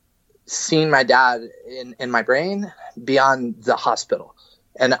seen my dad in my brain beyond the hospital.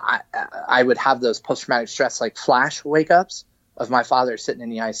 And I would have those post-traumatic stress, like flash wake ups of my father sitting in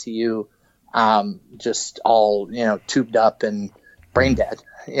the ICU, just all, you know, tubed up and brain dead,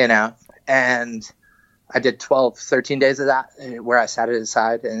 you know. And I did 12, 13 days of that where I sat at his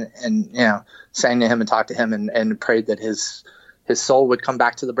side and you know, sang to him and talked to him and prayed that his soul would come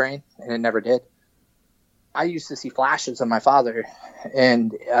back to the brain, and it never did. I used to see flashes of my father,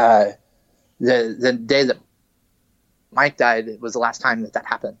 and the day that Mike died, it was the last time that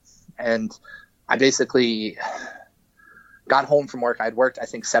happened. And I basically got home from work. I'd worked, I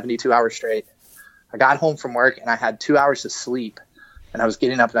think, 72 hours straight. I got home from work and I had 2 hours of sleep, and I was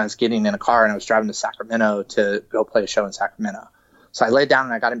getting up and I was getting in a car and I was driving to Sacramento to go play a show in Sacramento. So I laid down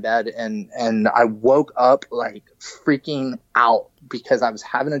and I got in bed and I woke up like freaking out because I was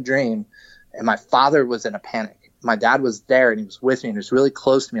having a dream and my father was in a panic. My dad was there and he was with me and he was really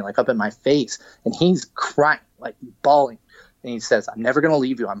close to me, like up in my face, and he's crying, like bawling. And he says, "I'm never going to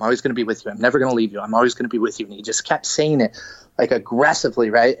leave you. I'm always going to be with you. I'm never going to leave you. I'm always going to be with you." And he just kept saying it like aggressively,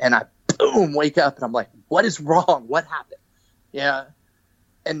 right? And I, boom, wake up and I'm like, what is wrong? What happened? Yeah.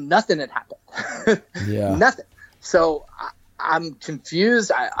 And nothing had happened. Yeah. Nothing. So I'm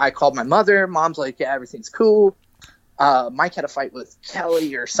confused. I called my mother. Mom's like, "Yeah, everything's cool." Mike had a fight with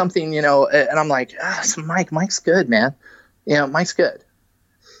Kelly or something, you know, and I'm like, so Mike's good, man. You know, Mike's good.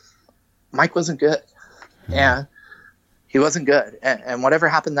 Mike wasn't good. Yeah. He wasn't good. And whatever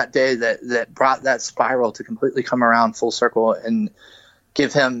happened that day that brought that spiral to completely come around full circle and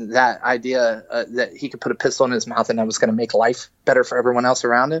give him that idea that he could put a pistol in his mouth and that was going to make life better for everyone else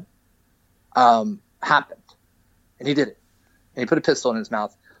around him, happened. And he did it. And he put a pistol in his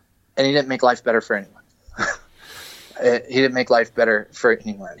mouth, and he didn't make life better for anyone. He didn't make life better for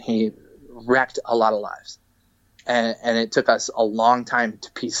anyone. He wrecked a lot of lives. And it took us a long time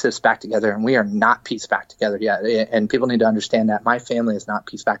to piece this back together, and we are not pieced back together yet. And people need to understand that my family is not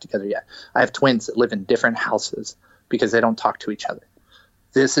pieced back together yet. I have twins that live in different houses because they don't talk to each other.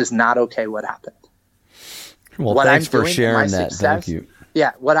 This is not okay what happened. Well, thanks for sharing that. Thank you.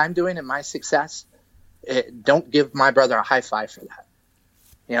 Yeah, what I'm doing in my success, don't give my brother a high five for that.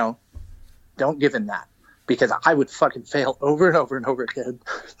 You know, don't give him that, because I would fucking fail over and over and over again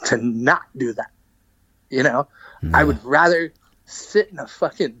to not do that. You know, I would rather sit in a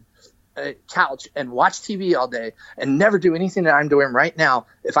fucking couch and watch TV all day and never do anything that I'm doing right now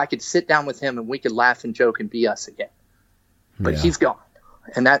if I could sit down with him and we could laugh and joke and be us again. But he's gone,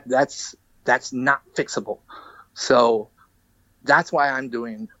 and that's not fixable. So that's why I'm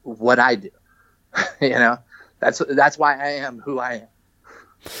doing what I do. You know, that's why I am who I am.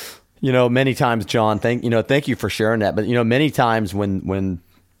 You know, many times, John, thank you for sharing that. But, you know, many times when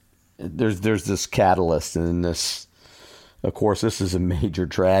there's this catalyst, and this, of course, this is a major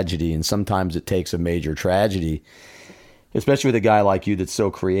tragedy, and sometimes it takes a major tragedy, especially with a guy like you that's so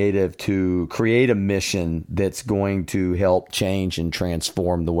creative, to create a mission that's going to help change and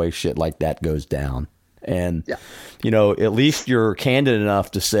transform the way shit like that goes down. And, you know, at least you're candid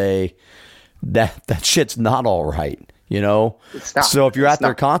enough to say that shit's not all right. You know, so if you're out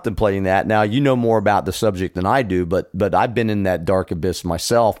there contemplating that now, you know more about the subject than I do, but I've been in that dark abyss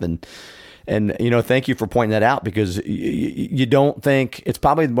myself, and you know, thank you for pointing that out, because you don't think it's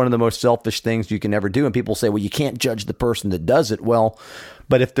probably one of the most selfish things you can ever do. And people say, well, you can't judge the person that does it. Well,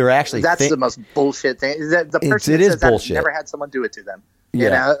 but if they're actually that's the most bullshit thing. The person that says that has never had someone do it to them. You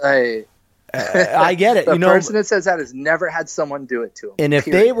know, I get it. The person that says that has never had someone do it to them. And if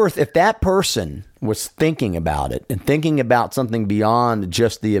that person was thinking about it and thinking about something beyond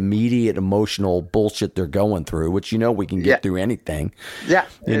just the immediate emotional bullshit they're going through, which, you know, we can get through anything. Yeah.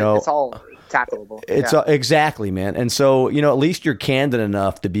 You know, it's all tackleable. It's exactly, man. And so, at least you're candid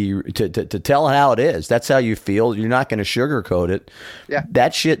enough to be to tell how it is. That's how you feel. You're not going to sugarcoat it. Yeah.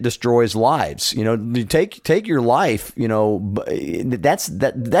 That shit destroys lives. You take your life, that's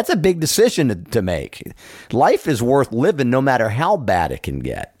a big decision to make. Life is worth living no matter how bad it can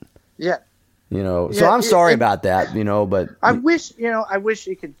get. Yeah. So I'm sorry about that, but I wish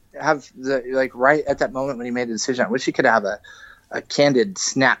he could have right at that moment when he made the decision, I wish he could have a candid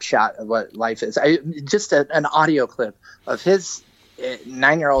snapshot of what life is. Just an audio clip of his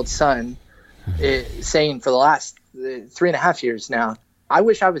 9-year-old son saying for the last 3.5 years now, I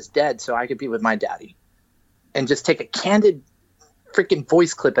wish I was dead so I could be with my daddy, and just take a candid freaking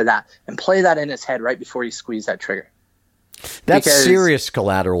voice clip of that and play that in his head right before he squeezed that trigger. That's serious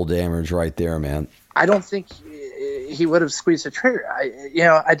collateral damage right there, man. I don't think he would have squeezed the trigger.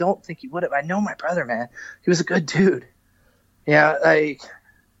 I don't think he would have. I know my brother, man. He was a good dude. Yeah, he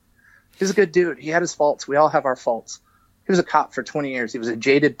was a good dude. He had his faults. We all have our faults. He was a cop for 20 years. He was a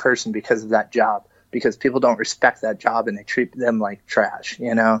jaded person because of that job, because people don't respect that job and they treat them like trash,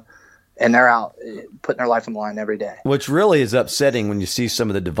 and they're out putting their life on the line every day. Which really is upsetting when you see some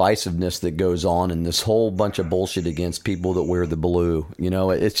of the divisiveness that goes on and this whole bunch of bullshit against people that wear the blue.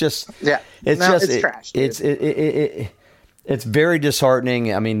 It's just, it's trash. It's very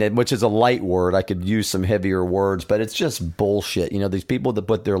disheartening. I mean, which is a light word. I could use some heavier words, but it's just bullshit. These people that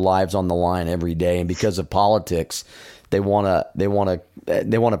put their lives on the line every day, and because of politics, they want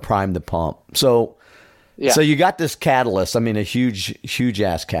to prime the pump. So you got this catalyst. I mean, a huge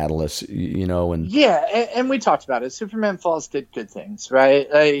ass catalyst. And and we talked about it. Superman Falls did good things, right?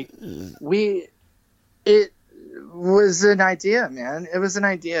 It was an idea, man. It was an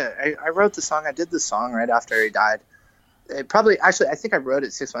idea. I wrote the song. I did the song right after he died. I think I wrote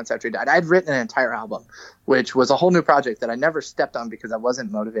it 6 months after he died. I'd written an entire album, which was a whole new project that I never stepped on because I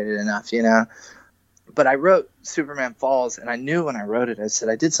wasn't motivated enough, But I wrote Superman Falls, and I knew when I wrote it, I said,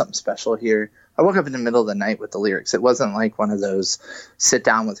 I did something special here. I woke up in the middle of the night with the lyrics. It wasn't like one of those sit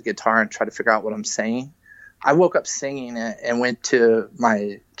down with a guitar and try to figure out what I'm saying. I woke up singing it and went to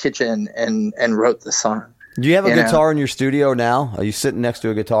my kitchen and wrote the song. Do you have a guitar in your studio now? Are you sitting next to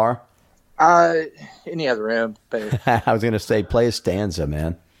a guitar? In the other room, but I was going to say, play a stanza,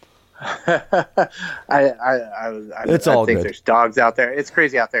 man. I all think good. There's dogs out there. It's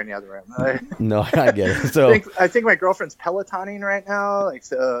crazy out there in the other room. No, I get it. So I think my girlfriend's Pelotoning right now.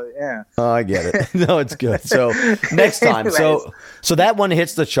 Yeah. Oh, I get it. No, it's good. So next time, so that one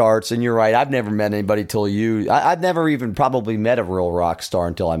hits the charts, and you're right. I've never met anybody till you. I've never even probably met a real rock star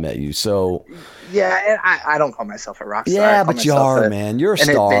until I met you. So yeah, and I don't call myself a rock star. Yeah, but you are, man. You're a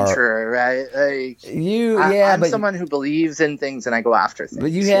star. An adventurer, right? I'm someone who believes in things and I go after things.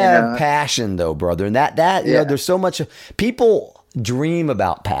 But you have passion, though, brother, and that there's so much. People dream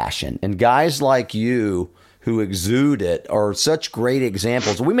about passion, and guys like you who exude it are such great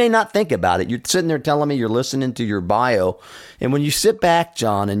examples. We may not think about it. You're sitting there telling me you're listening to your bio, and when you sit back,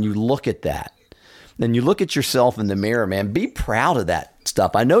 John, and you look at that, and you look at yourself in the mirror, man, be proud of that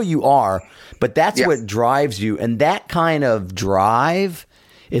stuff. I know you are, but that's what drives you, and that kind of drive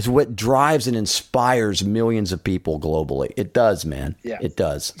is what drives and inspires millions of people globally. It does, man. Yeah. It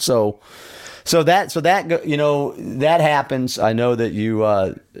does. So that that happens. I know that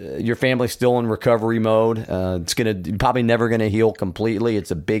your family's still in recovery mode. It's probably never gonna heal completely.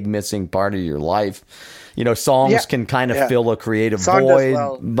 It's a big missing part of your life. Songs can kind of fill a creative void.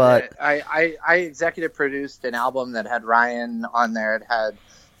 Well, but I executive produced an album that had Ryan on there. It had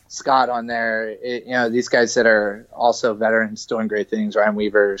Scott on there. These guys that are also veterans doing great things. Ryan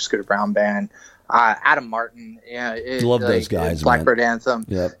Weaver, Scooter Brown Band, Adam Martin. Love those guys. Blackbird Anthem.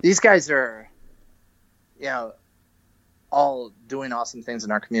 Yep. These guys are, all doing awesome things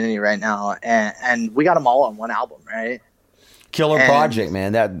in our community right now, and we got them all on one album, right? Killer project,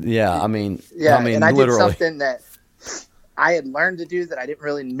 man. I mean, and I literally did something that I had learned to do that I didn't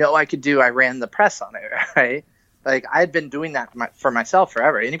really know I could do. I ran the press on it, right? Like I had been doing that for myself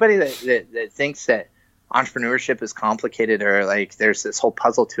forever. Anybody that thinks that entrepreneurship is complicated or like there's this whole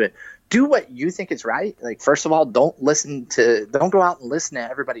puzzle to it, do what you think is right. Like, first of all, don't go out and listen to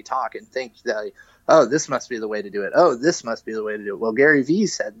everybody talk and think that, like, oh, this must be the way to do it. Oh, this must be the way to do it. Well, Gary Vee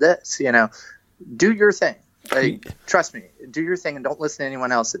said this, do your thing. Like, trust me, do your thing and don't listen to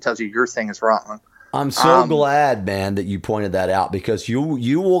anyone else that tells you your thing is wrong. I'm so glad, man, that you pointed that out, because you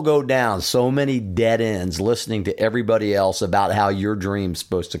will go down so many dead ends listening to everybody else about how your dream's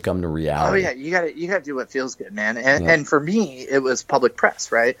supposed to come to reality. Oh yeah, you gotta do what feels good, man. And for me, it was public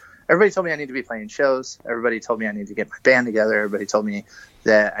press, right? Everybody told me I need to be playing shows. Everybody told me I need to get my band together. Everybody told me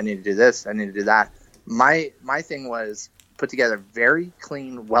that I need to do this, I need to do that. My thing was put together very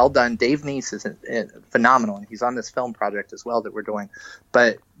clean, well done. Dave Neese is phenomenal, and he's on this film project as well that we're doing.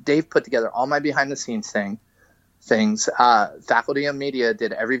 But Dave put together all my behind the scenes things. Faculty of Media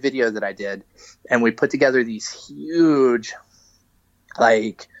did every video that I did, and we put together these huge,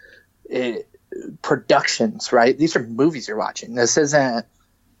 productions. Right? These are movies you're watching. This isn't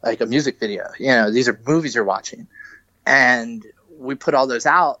like a music video. These are movies you're watching, and we put all those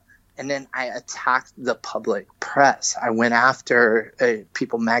out. And then I attacked the public press. I went after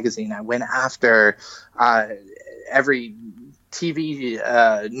People Magazine. I went after every TV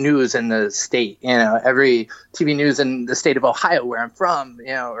news in the state, every TV news in the state of Ohio, where I'm from,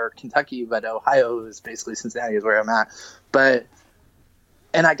 or Kentucky, but Ohio is basically Cincinnati is where I'm at.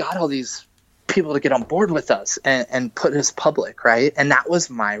 And I got all these people to get on board with us and put us public, right? And that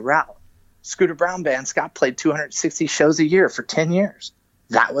was my route. Scooter Brown Band, Scott played 260 shows a year for 10 years.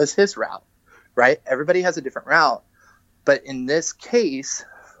 That was his route, right? Everybody has a different route. But in this case,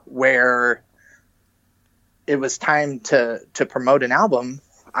 where it was time to promote an album,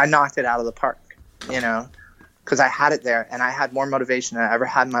 I knocked it out of the park, because I had it there, and I had more motivation than I ever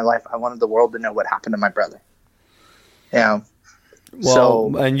had in my life. I wanted the world to know what happened to my brother. Well,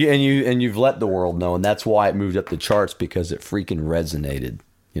 so, and you've let the world know, and that's why it moved up the charts, because it freaking resonated,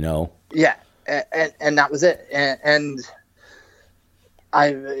 Yeah, and that was it. And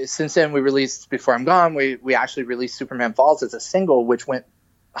since then we released Before I'm Gone. We actually released Superman Falls as a single, which went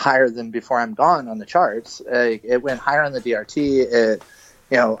higher than Before I'm Gone on the charts. It went higher on the DRT.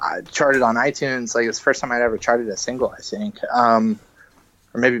 I charted on iTunes. Like, it's the first time I'd ever charted a single, I think. Or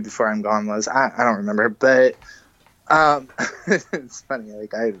maybe Before I'm Gone was. I don't remember. But it's funny.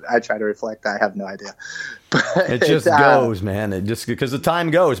 Like, I try to reflect. I have no idea. But it just goes, man. It just, because the time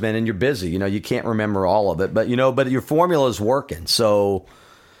goes, man, and you're busy. You can't remember all of it. But but your formula is working. So,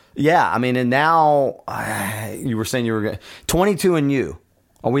 yeah. I mean, and now you were saying you were 22 and You.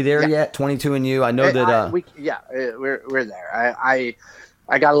 Are we there yet? 22 and You. I know that. We're there.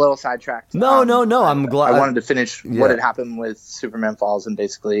 I got a little sidetracked. No. I'm glad. I wanted to finish what had happened with Superman Falls, and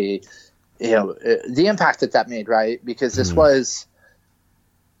basically, the impact that made, right? Because this was,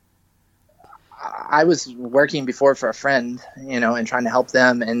 I was working before for a friend, and trying to help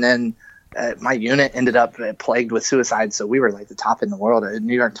them, and then my unit ended up plagued with suicide. So we were like the top in the world.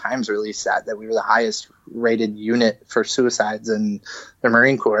 New York Times released that we were the highest rated unit for suicides in the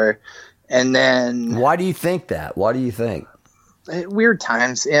Marine Corps. And then, why do you think that? Why do you think? Weird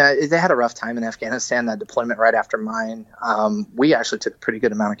times. Yeah, they had a rough time in Afghanistan. That deployment right after mine. We actually took a pretty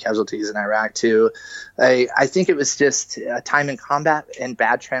good amount of casualties in Iraq too. I think it was just a time in combat and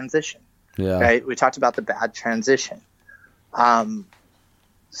bad transition. Yeah. Right. We talked about the bad transition.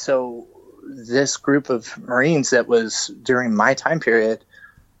 So this group of Marines that was during my time period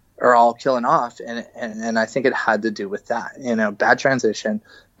are all killing off, and I think it had to do with that. Bad transition,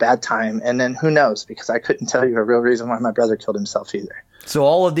 bad time, and then who knows? Because I couldn't tell you a real reason why my brother killed himself either. So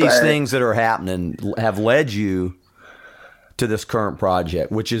all of these things that are happening have led you to this current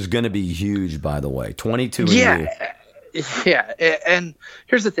project, which is going to be huge, by the way. 22 and You. Yeah, and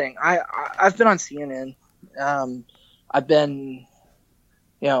here's the thing. I've been on CNN. I've been,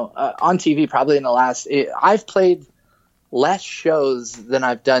 on TV probably in the last. I've played less shows than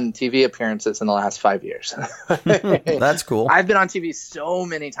I've done TV appearances in the last 5 years. That's cool. I've been on TV so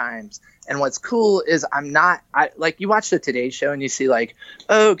many times, and what's cool is like, you watch the Today Show and you see like,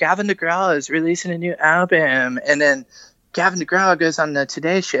 oh, Gavin DeGraw is releasing a new album, and then Gavin DeGraw goes on the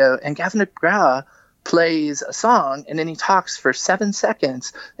Today Show, and Gavin DeGraw plays a song, and then he talks for 7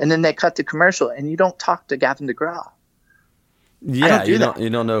 seconds, and then they cut to commercial, and you don't talk to Gavin DeGraw. Yeah, you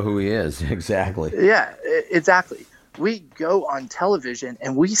don't know who he is. Exactly. Yeah, exactly. We go on television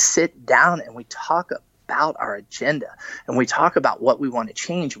and we sit down and we talk about our agenda, and we talk about what we want to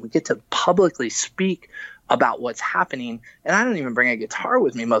change, and we get to publicly speak about what's happening. And I don't even bring a guitar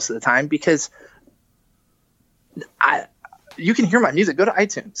with me most of the time, because you can hear my music. Go to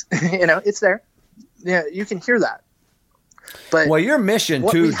iTunes. It's there. Yeah, you can hear that. But your mission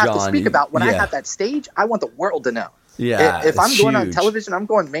what too, we have John, to speak about when I have that stage, I want the world to know. Yeah, if I'm going huge. on television, I'm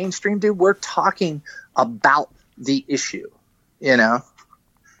going mainstream, dude. We're talking about the issue, Yeah,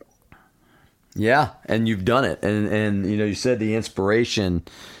 and you've done it, and you said the inspiration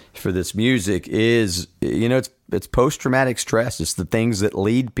for this music is it's post traumatic stress. It's the things that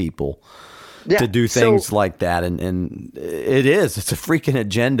lead people to do things like that, and it's a freaking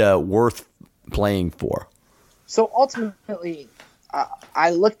agenda worth playing for. So ultimately,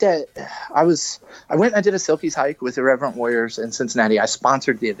 I went and I did a Silkies hike with Irreverent Warriors in Cincinnati. I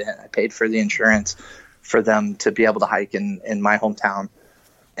sponsored the event. I paid for the insurance for them to be able to hike in my hometown.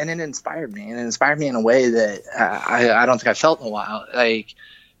 and it inspired me. And it inspired me in a way that I don't think I felt in a while. Like,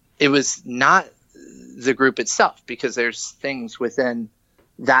 it was not the group itself, because there's things within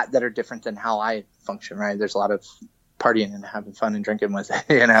that are different than how I function, right? There's a lot of partying and having fun and drinking with it,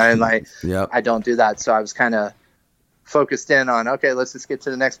 and like, I don't do that. So I was kind of focused in on, okay, let's just get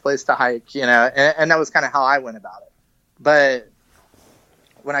to the next place to hike, and that was kind of how I went about it. But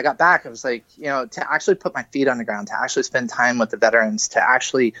when I got back, I was like, to actually put my feet on the ground, to actually spend time with the veterans, to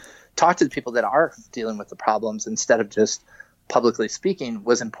actually talk to the people that are dealing with the problems instead of just publicly speaking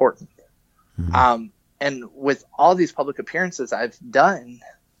was important. Mm-hmm. And with all these public appearances I've done,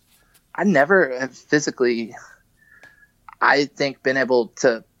 I never have physically, I think, been able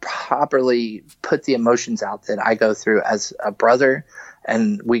to properly put the emotions out that I go through as a brother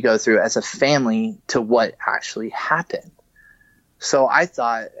and we go through as a family to what actually happened. So I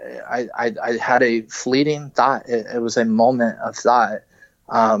thought, I had a fleeting thought. It was a moment of thought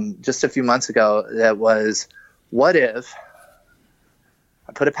just a few months ago that was, what if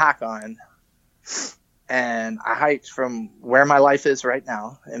I put a pack on and I hiked from where my life is right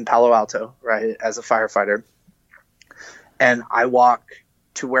now in Palo Alto, right, as a firefighter, and I walk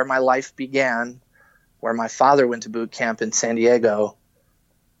to where my life began, where my father went to boot camp in San Diego,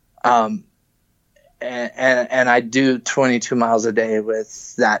 and I do 22 miles a day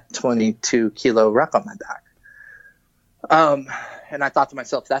with that 22 kilo ruck on my back. And I thought to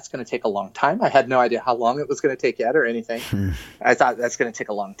myself, that's going to take a long time. I had no idea how long it was going to take yet or anything. I thought, that's going to take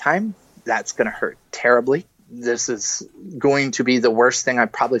a long time. That's going to hurt terribly. This is going to be the worst thing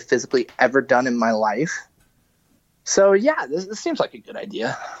I've probably physically ever done in my life. So yeah, this seems like a good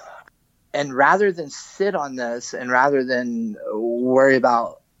idea. And rather than sit on this and rather than worry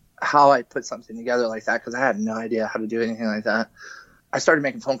about how I put something together like that, because I had no idea how to do anything like that, I started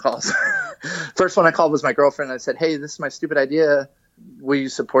making phone calls. First one I called was my girlfriend. I said, hey, this is my stupid idea. Will you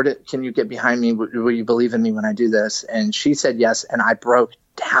support it? Can you get behind me? Will you believe in me when I do this? And she said yes. And I broke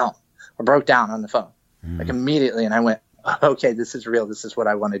down on the phone, like immediately. And I went, okay, this is real. This is what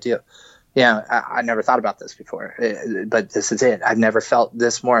I want to do. Yeah, I never thought about this before, but this is it. I've never felt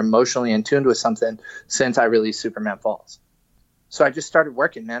this more emotionally in tune with something since I released Superman Falls. So I just started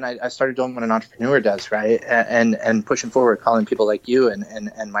working, man. I started doing what an entrepreneur does, right? And pushing forward, calling people like you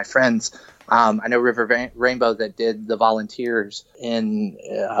and my friends. I know River Rainbow that did the volunteers in,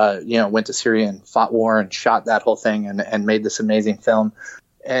 went to Syria and fought war and shot that whole thing and made this amazing film.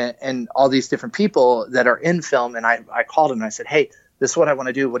 And all these different people that are in film. And I called them and I said, hey, this is what I want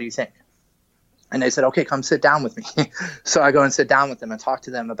to do. What do you think? And they said, okay, come sit down with me. So I go and sit down with them and talk to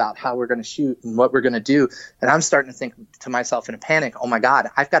them about how we're going to shoot and what we're going to do. And I'm starting to think to myself in a panic, oh my God,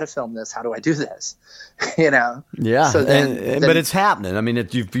 I've got to film this. How do I do this? Yeah. So then, but it's happening. I mean,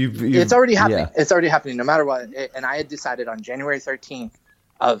 it's already happening. Yeah. It's already happening no matter what. And I had decided on January 13th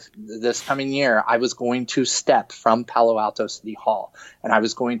of this coming year, I was going to step from Palo Alto City Hall, and I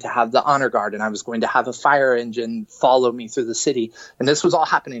was going to have the honor guard, and I was going to have a fire engine follow me through the city. And this was all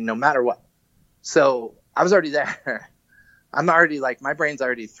happening no matter what. So I was already there. I'm already my brain's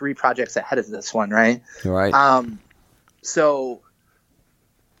already 3 projects ahead of this one, right? Right. So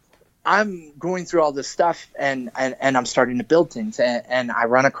I'm going through all this stuff and I'm starting to build things. And I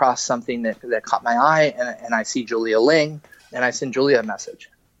run across something that caught my eye, and I see Julia Ling, and I send Julia a message.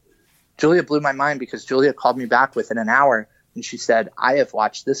 Julia blew my mind because Julia called me back within an hour, and she said, I have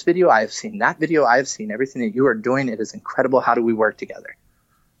watched this video. I have seen that video. I have seen everything that you are doing. It is incredible. How do we work together?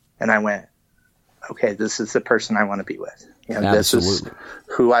 And I went, okay, this is the person I want to be with. This is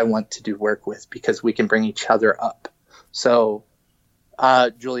who I want to do work with, because we can bring each other up. So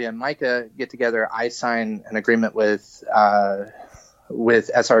Julia and Micah get together. I sign an agreement with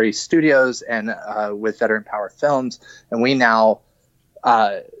SRE Studios and with Veteran Power Films, and we now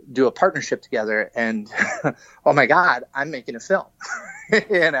do a partnership together. And oh my God, I'm making a film,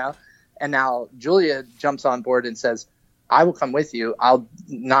 And now Julia jumps on board and says, I will come with you. I'll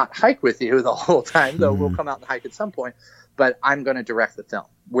not hike with you the whole time, though we'll come out and hike at some point, but I'm going to direct the film.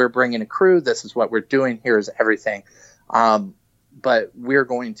 We're bringing a crew. This is what we're doing. Here's everything. But we're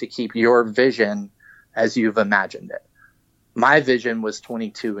going to keep your vision as you've imagined it. My vision was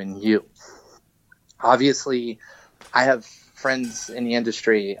 22 and you. Obviously, I have friends in the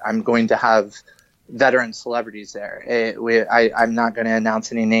industry. I'm going to have veteran celebrities there. I'm not going to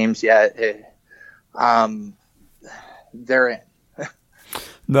announce any names yet. They're in.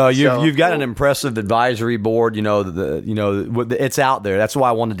 No, you've got an impressive advisory board. It's out there. That's why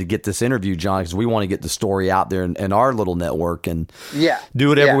I wanted to get this interview, John, because we want to get the story out there in our little network and do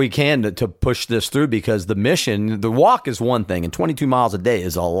whatever we can to push this through. Because the mission, the walk is one thing, and 22 miles a day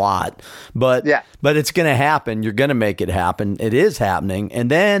is a lot. But it's going to happen. You're going to make it happen. It is happening. And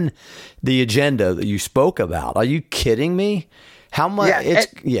then the agenda that you spoke about. Are you kidding me? How much?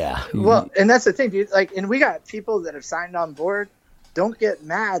 Well, and that's the thing, dude. Like, and we got people that have signed on board. Don't get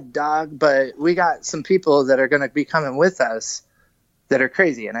mad, dog, but we got some people that are going to be coming with us that are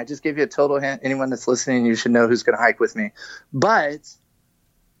crazy. And I just gave you a total hint. Anyone that's listening, you should know who's going to hike with me. But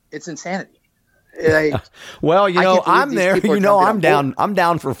it's insanity. Like, well, I'm there. I'm down. I'm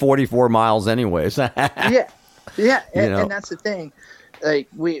down for 44 miles anyways. And that's the thing. Like,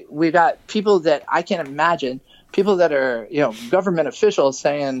 we got people that I can't imagine. People that are, government officials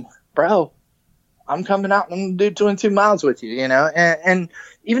saying, bro, I'm coming out and I'm going to do 22 miles with you, and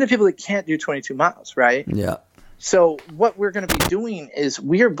even the people that can't do 22 miles, right? Yeah. So what we're going to be doing is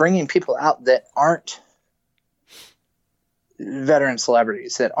we are bringing people out that aren't veteran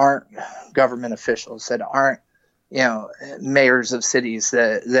celebrities, that aren't government officials, that aren't, mayors of cities,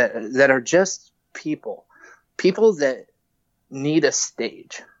 that are just people that need a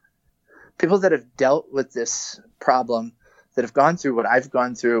stage, people that have dealt with this problem, that have gone through what I've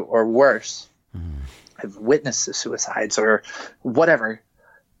gone through or worse. Have witnessed the suicides or whatever,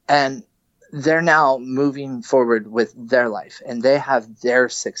 and they're now moving forward with their life and they have their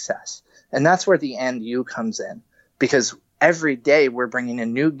success. And that's where the And You comes in, because every day we're bringing a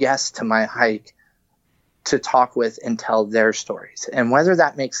new guest to my hike to talk with and tell their stories. And whether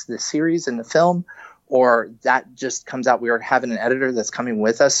that makes the series and the film or that just comes out, we are having an editor that's coming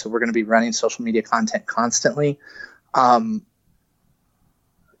with us, so we're going to be running social media content constantly.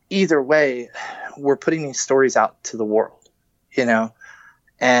 Either way, we're putting these stories out to the world,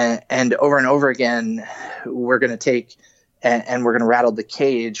 and over again, we're going to take and we're going to rattle the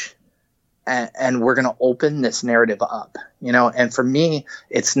cage and we're going to open this narrative up, and for me,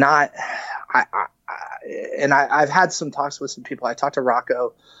 it's not, I've had some talks with some people. I talked to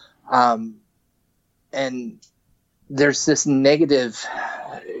Rocco, and there's this negative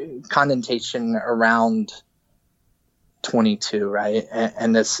connotation around 22, right?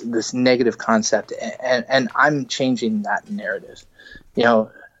 And this negative concept, and I'm changing that narrative.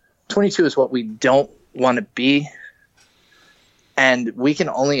 22 is what we don't want to be, and we can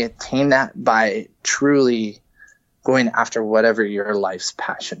only attain that by truly going after whatever your life's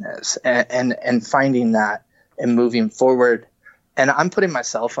passion is, and finding that and moving forward. And I'm putting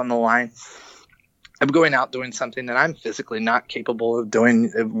myself on the line. I'm going out doing something that I'm physically not capable of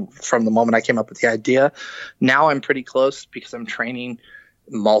doing from the moment I came up with the idea. Now I'm pretty close because I'm training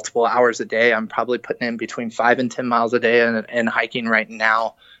multiple hours a day. I'm probably putting in between 5 and 10 miles a day and hiking right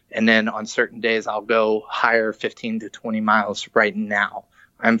now. And then on certain days, I'll go higher, 15 to 20 miles right now.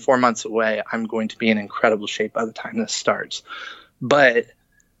 I'm 4 months away. I'm going to be in incredible shape by the time this starts. But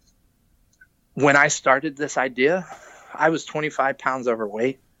when I started this idea, I was 25 pounds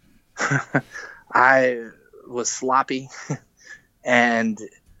overweight. I was sloppy, and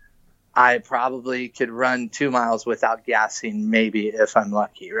I probably could run 2 miles without gassing, maybe, if I'm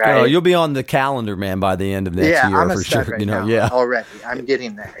lucky, right? Oh, you'll be on the calendar, man, by the end of next year, I'm for sure. Right now, already. I'm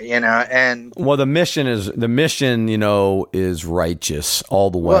getting there, and well, the mission is righteous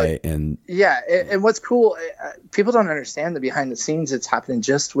all the way, and what's cool, people don't understand the behind the scenes that's happening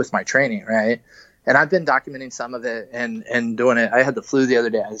just with my training, right? And I've been documenting some of it and doing it. I had the flu the other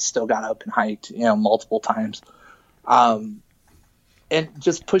day. I still got up and hiked, multiple times. And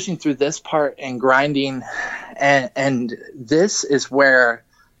just pushing through this part and grinding. And this is where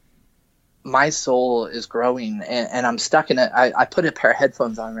my soul is growing. And I'm stuck in it. I put a pair of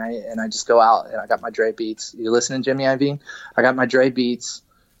headphones on, right? And I just go out and I got my Dre Beats. You listening, Jimmy Iovine? I got my Dre Beats.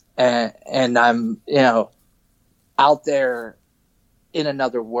 And I'm, out there in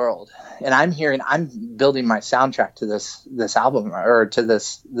another world, and I'm building my soundtrack to this album or to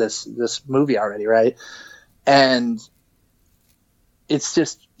this movie already, right? And it's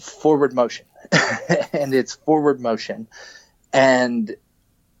just forward motion, and it's forward motion, and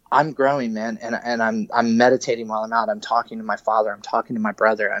I'm growing, man, and I'm meditating while I'm out. I'm talking to my father. I'm talking to my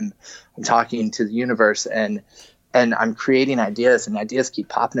brother. I'm talking to the universe, and I'm creating ideas, and ideas keep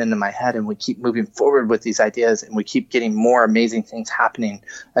popping into my head, and we keep moving forward with these ideas, and we keep getting more amazing things happening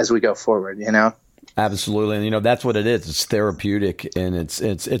as we go forward, Absolutely. And, that's what it is. It's therapeutic, and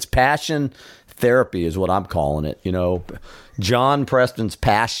it's passion, therapy is what I'm calling it. John Preston's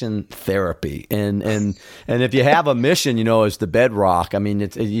passion therapy, and if you have a mission, as the bedrock, I mean,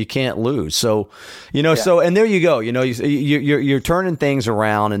 you can't lose. So, so, and there you go. You're turning things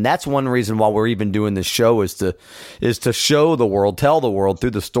around, and that's one reason why we're even doing this show is to show the world, tell the world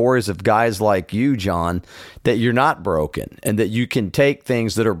through the stories of guys like you, John, that you're not broken, and that you can take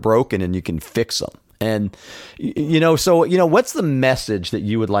things that are broken and you can fix them. And, what's the message that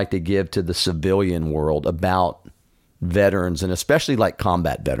you would like to give to the civilian world about veterans, and especially like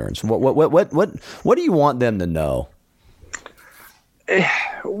combat veterans? What do you want them to know?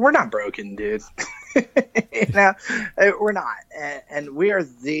 We're not broken, dude. We're not. And we are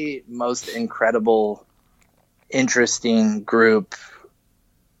the most incredible, interesting group.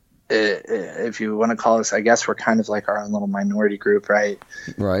 If you want to call us, I guess we're kind of like our own little minority group, right?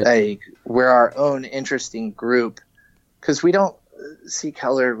 Right. Like, we're our own interesting group because we don't see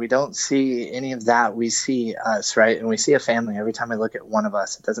color. We don't see any of that. We see us, right? And we see a family every time I look at one of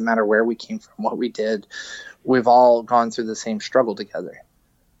us. It doesn't matter where we came from, what we did. We've all gone through the same struggle together.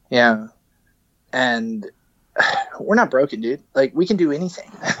 Yeah. And we're not broken, dude. Like, we can do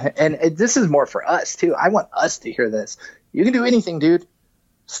anything. And this is more for us too. I want us to hear this. You can do anything, dude.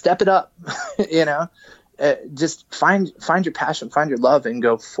 Step it up. Just find your passion, find your love, and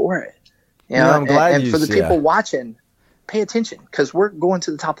go for it. I'm glad. And for the people watching, pay attention, because we're going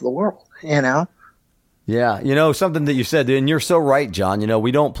to the top of the world. Yeah, something that you said, and you're so right, John.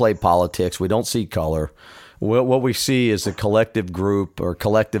 We don't play politics. We don't see color. What we see is a collective group or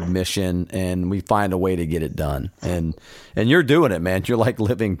collective mission, and we find a way to get it done. And you're doing it, man. You're like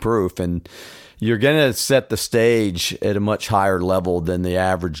living proof, and you're going to set the stage at a much higher level than the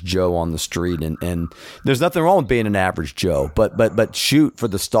average Joe on the street. And there's nothing wrong with being an average Joe, but shoot for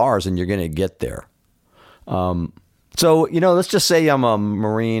the stars, and you're going to get there. So, let's just say I'm a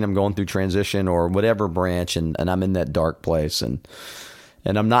Marine, I'm going through transition or whatever branch, and I'm in that dark place, and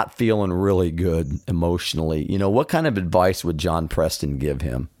I'm not feeling really good emotionally. What kind of advice would John Preston give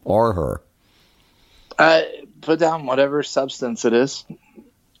him or her? Put down whatever substance it is.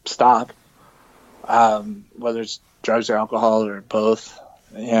 Stop. Whether it's drugs or alcohol or both.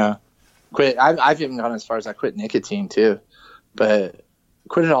 Yeah. Quit. I've even gone as far as I quit nicotine too, but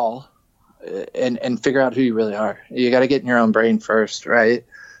quit it all. And figure out who you really are. You got to get in your own brain first, right?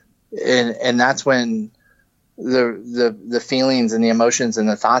 And that's when the feelings and the emotions and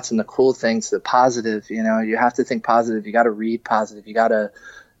the thoughts and the cool things, the positive, you have to think positive. You got to read positive. You got to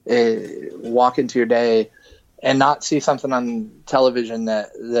walk into your day and not see something on television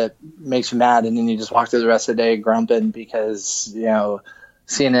that makes you mad, and then you just walk through the rest of the day grumping because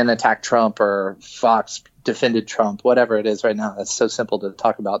CNN attacked Trump or Fox defended Trump, whatever it is right now. That's so simple to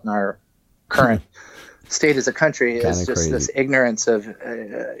talk about in our current state as a country. Is just crazy. This ignorance of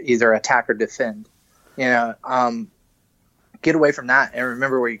either attack or defend. Get away from that and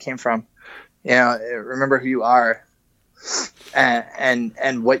remember where you came from. Remember who you are,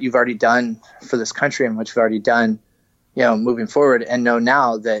 and what you've already done for this country and what you've already done, moving forward, and know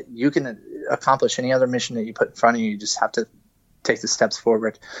now that you can accomplish any other mission that you put in front of you. You just have to take the steps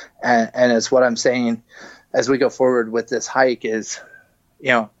forward. And it's what I'm saying as we go forward with this hike is,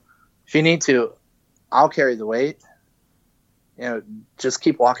 if you need to, I'll carry the weight. Just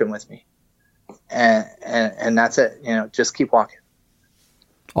keep walking with me, and that's it. Just keep walking.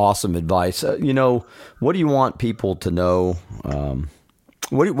 Awesome advice. What do you want people to know?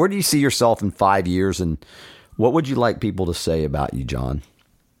 Where do you see yourself in 5 years, and what would you like people to say about you, John?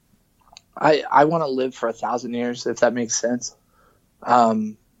 I want to live for 1,000 years, if that makes sense.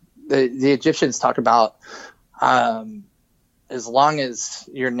 The Egyptians talk about as long as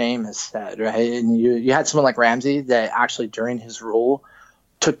your name is said, right? And you had someone like Ramsey that actually during his rule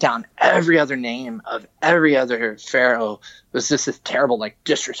took down every other name of every other pharaoh. It was just this terrible, like,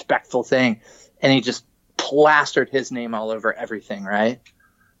 disrespectful thing. And he just plastered his name all over everything, right?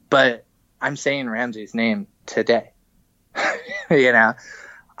 But I'm saying Ramsey's name today. I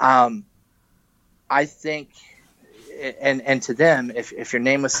think, and to them, if your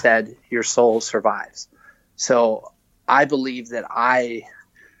name was said, your soul survives. So I believe that I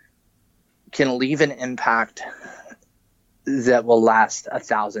can leave an impact that will last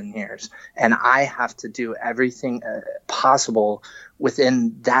 1,000 years. And I have to do everything possible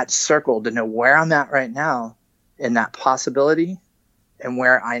within that circle to know where I'm at right now in that possibility and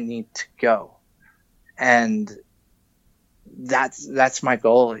where I need to go. And that's my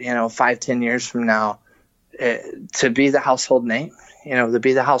goal, 5-10 years from now, to be the household name, to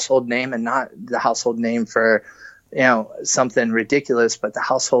be the household name, and not the household name for, something ridiculous, but the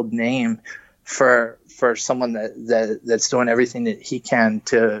household name for someone that's doing everything that he can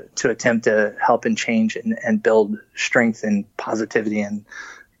to attempt to help and change and build strength and positivity and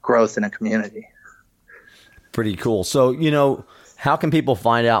growth in a community. Pretty cool. So, how can people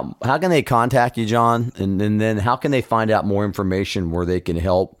find out? How can they contact you, John? And then how can they find out more information where they can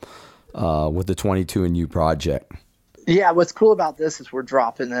help with the 22andU project? Yeah, what's cool about this is we're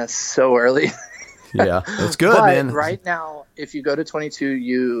dropping this so early. Yeah, that's good, but man. Right now, if you go to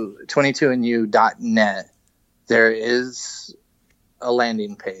 22andU.net, there is a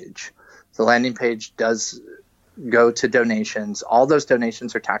landing page. The landing page does go to donations. All those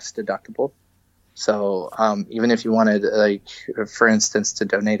donations are tax deductible. So even if you wanted, like, for instance, to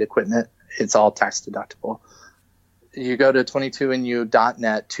donate equipment, it's all tax deductible. You go to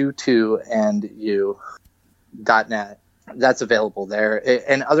 22andU.net, 22andU.net. That's available there.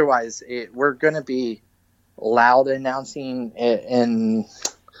 And otherwise, we're going to be loud announcing it in,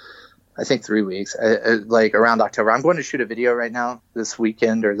 I think, 3 weeks, like around October. I'm going to shoot a video right now this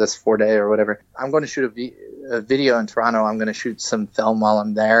weekend or this 4-day or whatever. I'm going to shoot a video in Toronto. I'm going to shoot some film while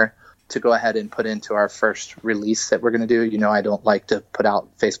I'm there to go ahead and put into our first release that we're going to do. I don't like to put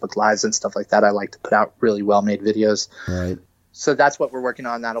out Facebook Lives and stuff like that. I like to put out really well-made videos. Right. So that's what we're working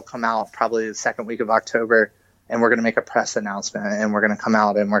on. That'll come out probably the second week of October. And we're going to make a press announcement, and we're going to come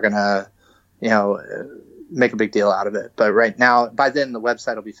out and we're going to, make a big deal out of it. But right now, by then, the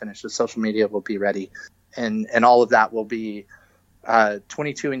website will be finished. The social media will be ready. And all of that will be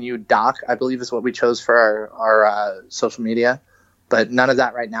 22andU Doc, I believe is what we chose for our social media. But none of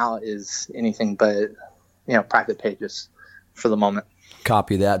that right now is anything but, private pages for the moment.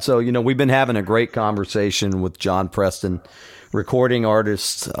 Copy that. So, we've been having a great conversation with John Preston, recording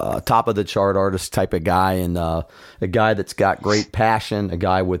artist, top of the chart artist type of guy, and a guy that's got great passion, a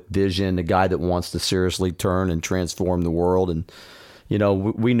guy with vision, a guy that wants to seriously turn and transform the world. And,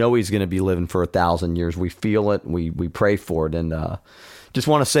 we know he's going to be living for 1,000 years. We feel it. We pray for it. And just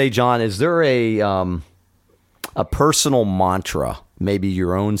want to say, John, is there a personal mantra, maybe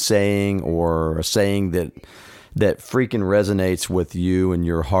your own saying or a saying that freaking resonates with you and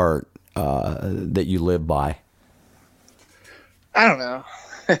your heart that you live by? I don't know.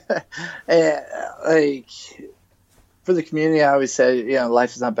 Like, for the community, I always say,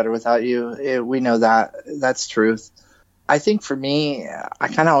 life is not better without you. We know that. That's truth. I think for me, I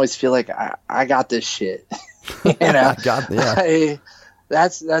kind of always feel like I got this shit. Yeah.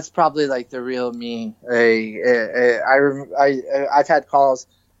 That's probably like the real me. I've had calls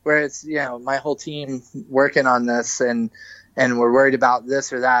where it's, my whole team working on this and we're worried about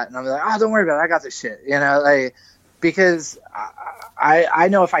this or that. And I'm like, oh, don't worry about it. I got this shit, because I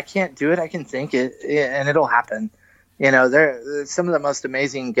know if I can't do it, I can think it and it'll happen. There some of the most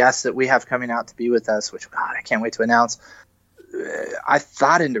amazing guests that we have coming out to be with us, which, God, I can't wait to announce. I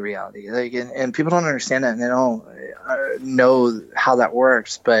thought into reality, and people don't understand that, and they don't know how that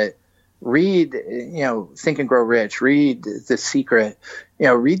works. But read, Think and Grow Rich, read The Secret,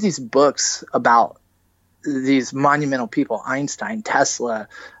 read these books about these monumental people, Einstein, Tesla,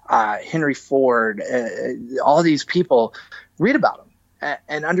 Henry Ford, all these people. Read about them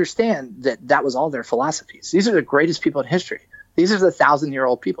and understand that was all their philosophies. These are the greatest people in history. These are the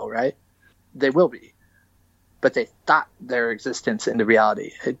 1,000-year-old people, right? They will be. But they thought their existence into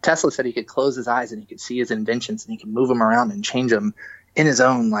reality. Tesla said he could close his eyes and he could see his inventions and he could move them around and change them in his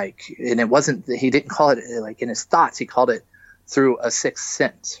own, and it wasn't, he didn't call it like in his thoughts, he called it through a sixth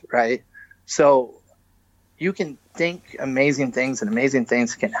sense, right? So you can think amazing things and amazing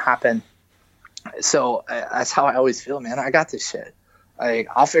things can happen. So that's how I always feel, man. I got this shit.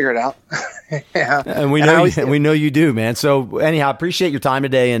 I'll figure it out. Yeah. And we know you do, man. So anyhow, I appreciate your time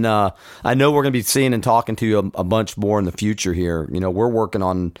today. And I know we're going to be seeing and talking to you a bunch more in the future here. We're working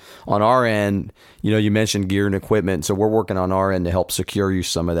on our end. You mentioned gear and equipment. So we're working on our end to help secure you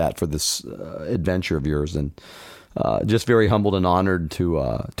some of that for this adventure of yours. And just very humbled and honored to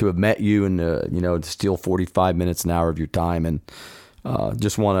have met you and, to steal 45 minutes, an hour of your time. And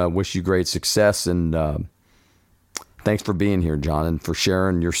just want to wish you great success. And thanks for being here, John, and for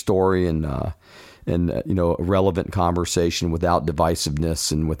sharing your story and a relevant conversation without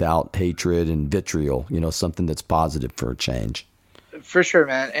divisiveness and without hatred and vitriol. Something that's positive for a change. For sure,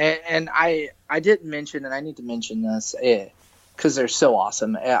 man. And I didn't mention, and I need to mention this because they're so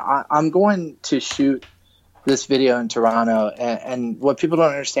awesome. I'm going to shoot this video in Toronto, and what people don't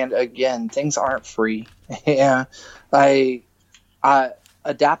understand, again, things aren't free. Yeah,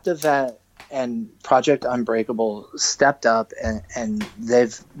 Adaptive Vet and Project Unbreakable stepped up and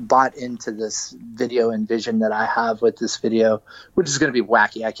they've bought into this video and vision that I have with this video, which is going to be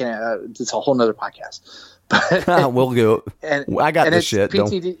wacky. I can't, it's a whole nother podcast, We'll go. And I got and this it's shit.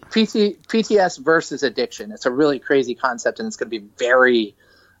 PTS versus addiction. It's a really crazy concept, and it's going to be very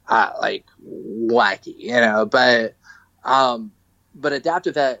like wacky, you know. But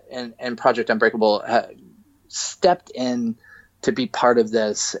Adaptive Vet and Project Unbreakable stepped in to be part of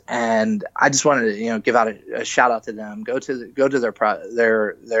this, and I just wanted to give out a shout out to them. Go to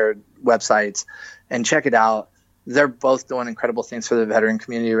their websites and check it out. They're both doing incredible things for the veteran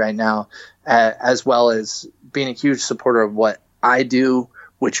community right now, as well as being a huge supporter of what I do,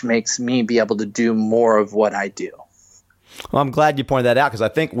 which makes me be able to do more of what I do. Well, I'm glad you pointed that out because I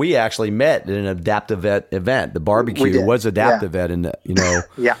think we actually met at an Adaptive Vet event. The barbecue was Adaptive Vet, and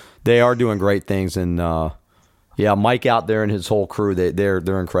yeah, they are doing great things. And Mike out there and his whole crew,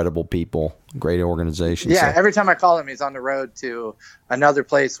 they're incredible people, great organization. Yeah, every time I call him, he's on the road to another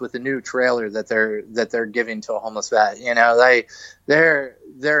place with a new trailer that they're giving to a homeless vet. You know, they're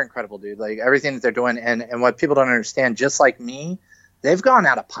incredible, dude. Like everything that they're doing, and what people don't understand, just like me, they've gone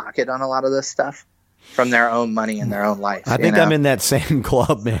out of pocket on a lot of this stuff from their own money and their own life. I think I'm in that same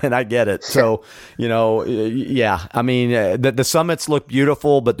club, man. I get it. So, yeah. I mean, the summits look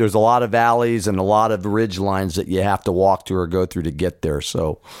beautiful, but there's a lot of valleys and a lot of ridge lines that you have to walk to or go through to get there.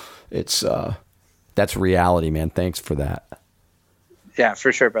 So it's that's reality, man. Thanks for that. Yeah,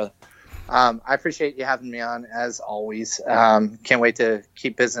 for sure, brother. I appreciate you having me on as always. Can't wait to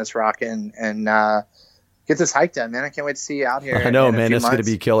keep business rocking and get this hike done, man. I can't wait to see you out here. I know, man. It's going to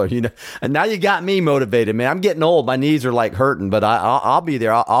be killer. And now you got me motivated, man. I'm getting old. My knees are like hurting, but I'll be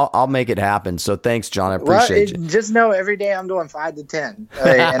there. I'll make it happen. So thanks, John. I appreciate you. Just know every day I'm doing 5 to 10,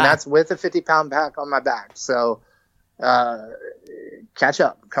 and that's with a 50-pound pack on my back. So catch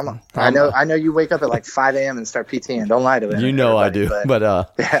up. Come on. I know you wake up at like 5 a.m. and start PTing. Don't lie to it. I do.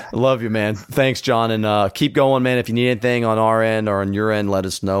 But yeah. Love you, man. Thanks, John. And keep going, man. If you need anything on our end or on your end, let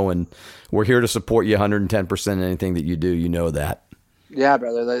us know. And we're here to support you 110% in anything that you do. You know that. Yeah,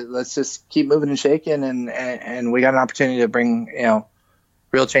 brother. Let's just keep moving and shaking, and we got an opportunity to bring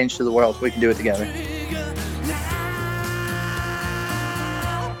real change to the world. We can do it together.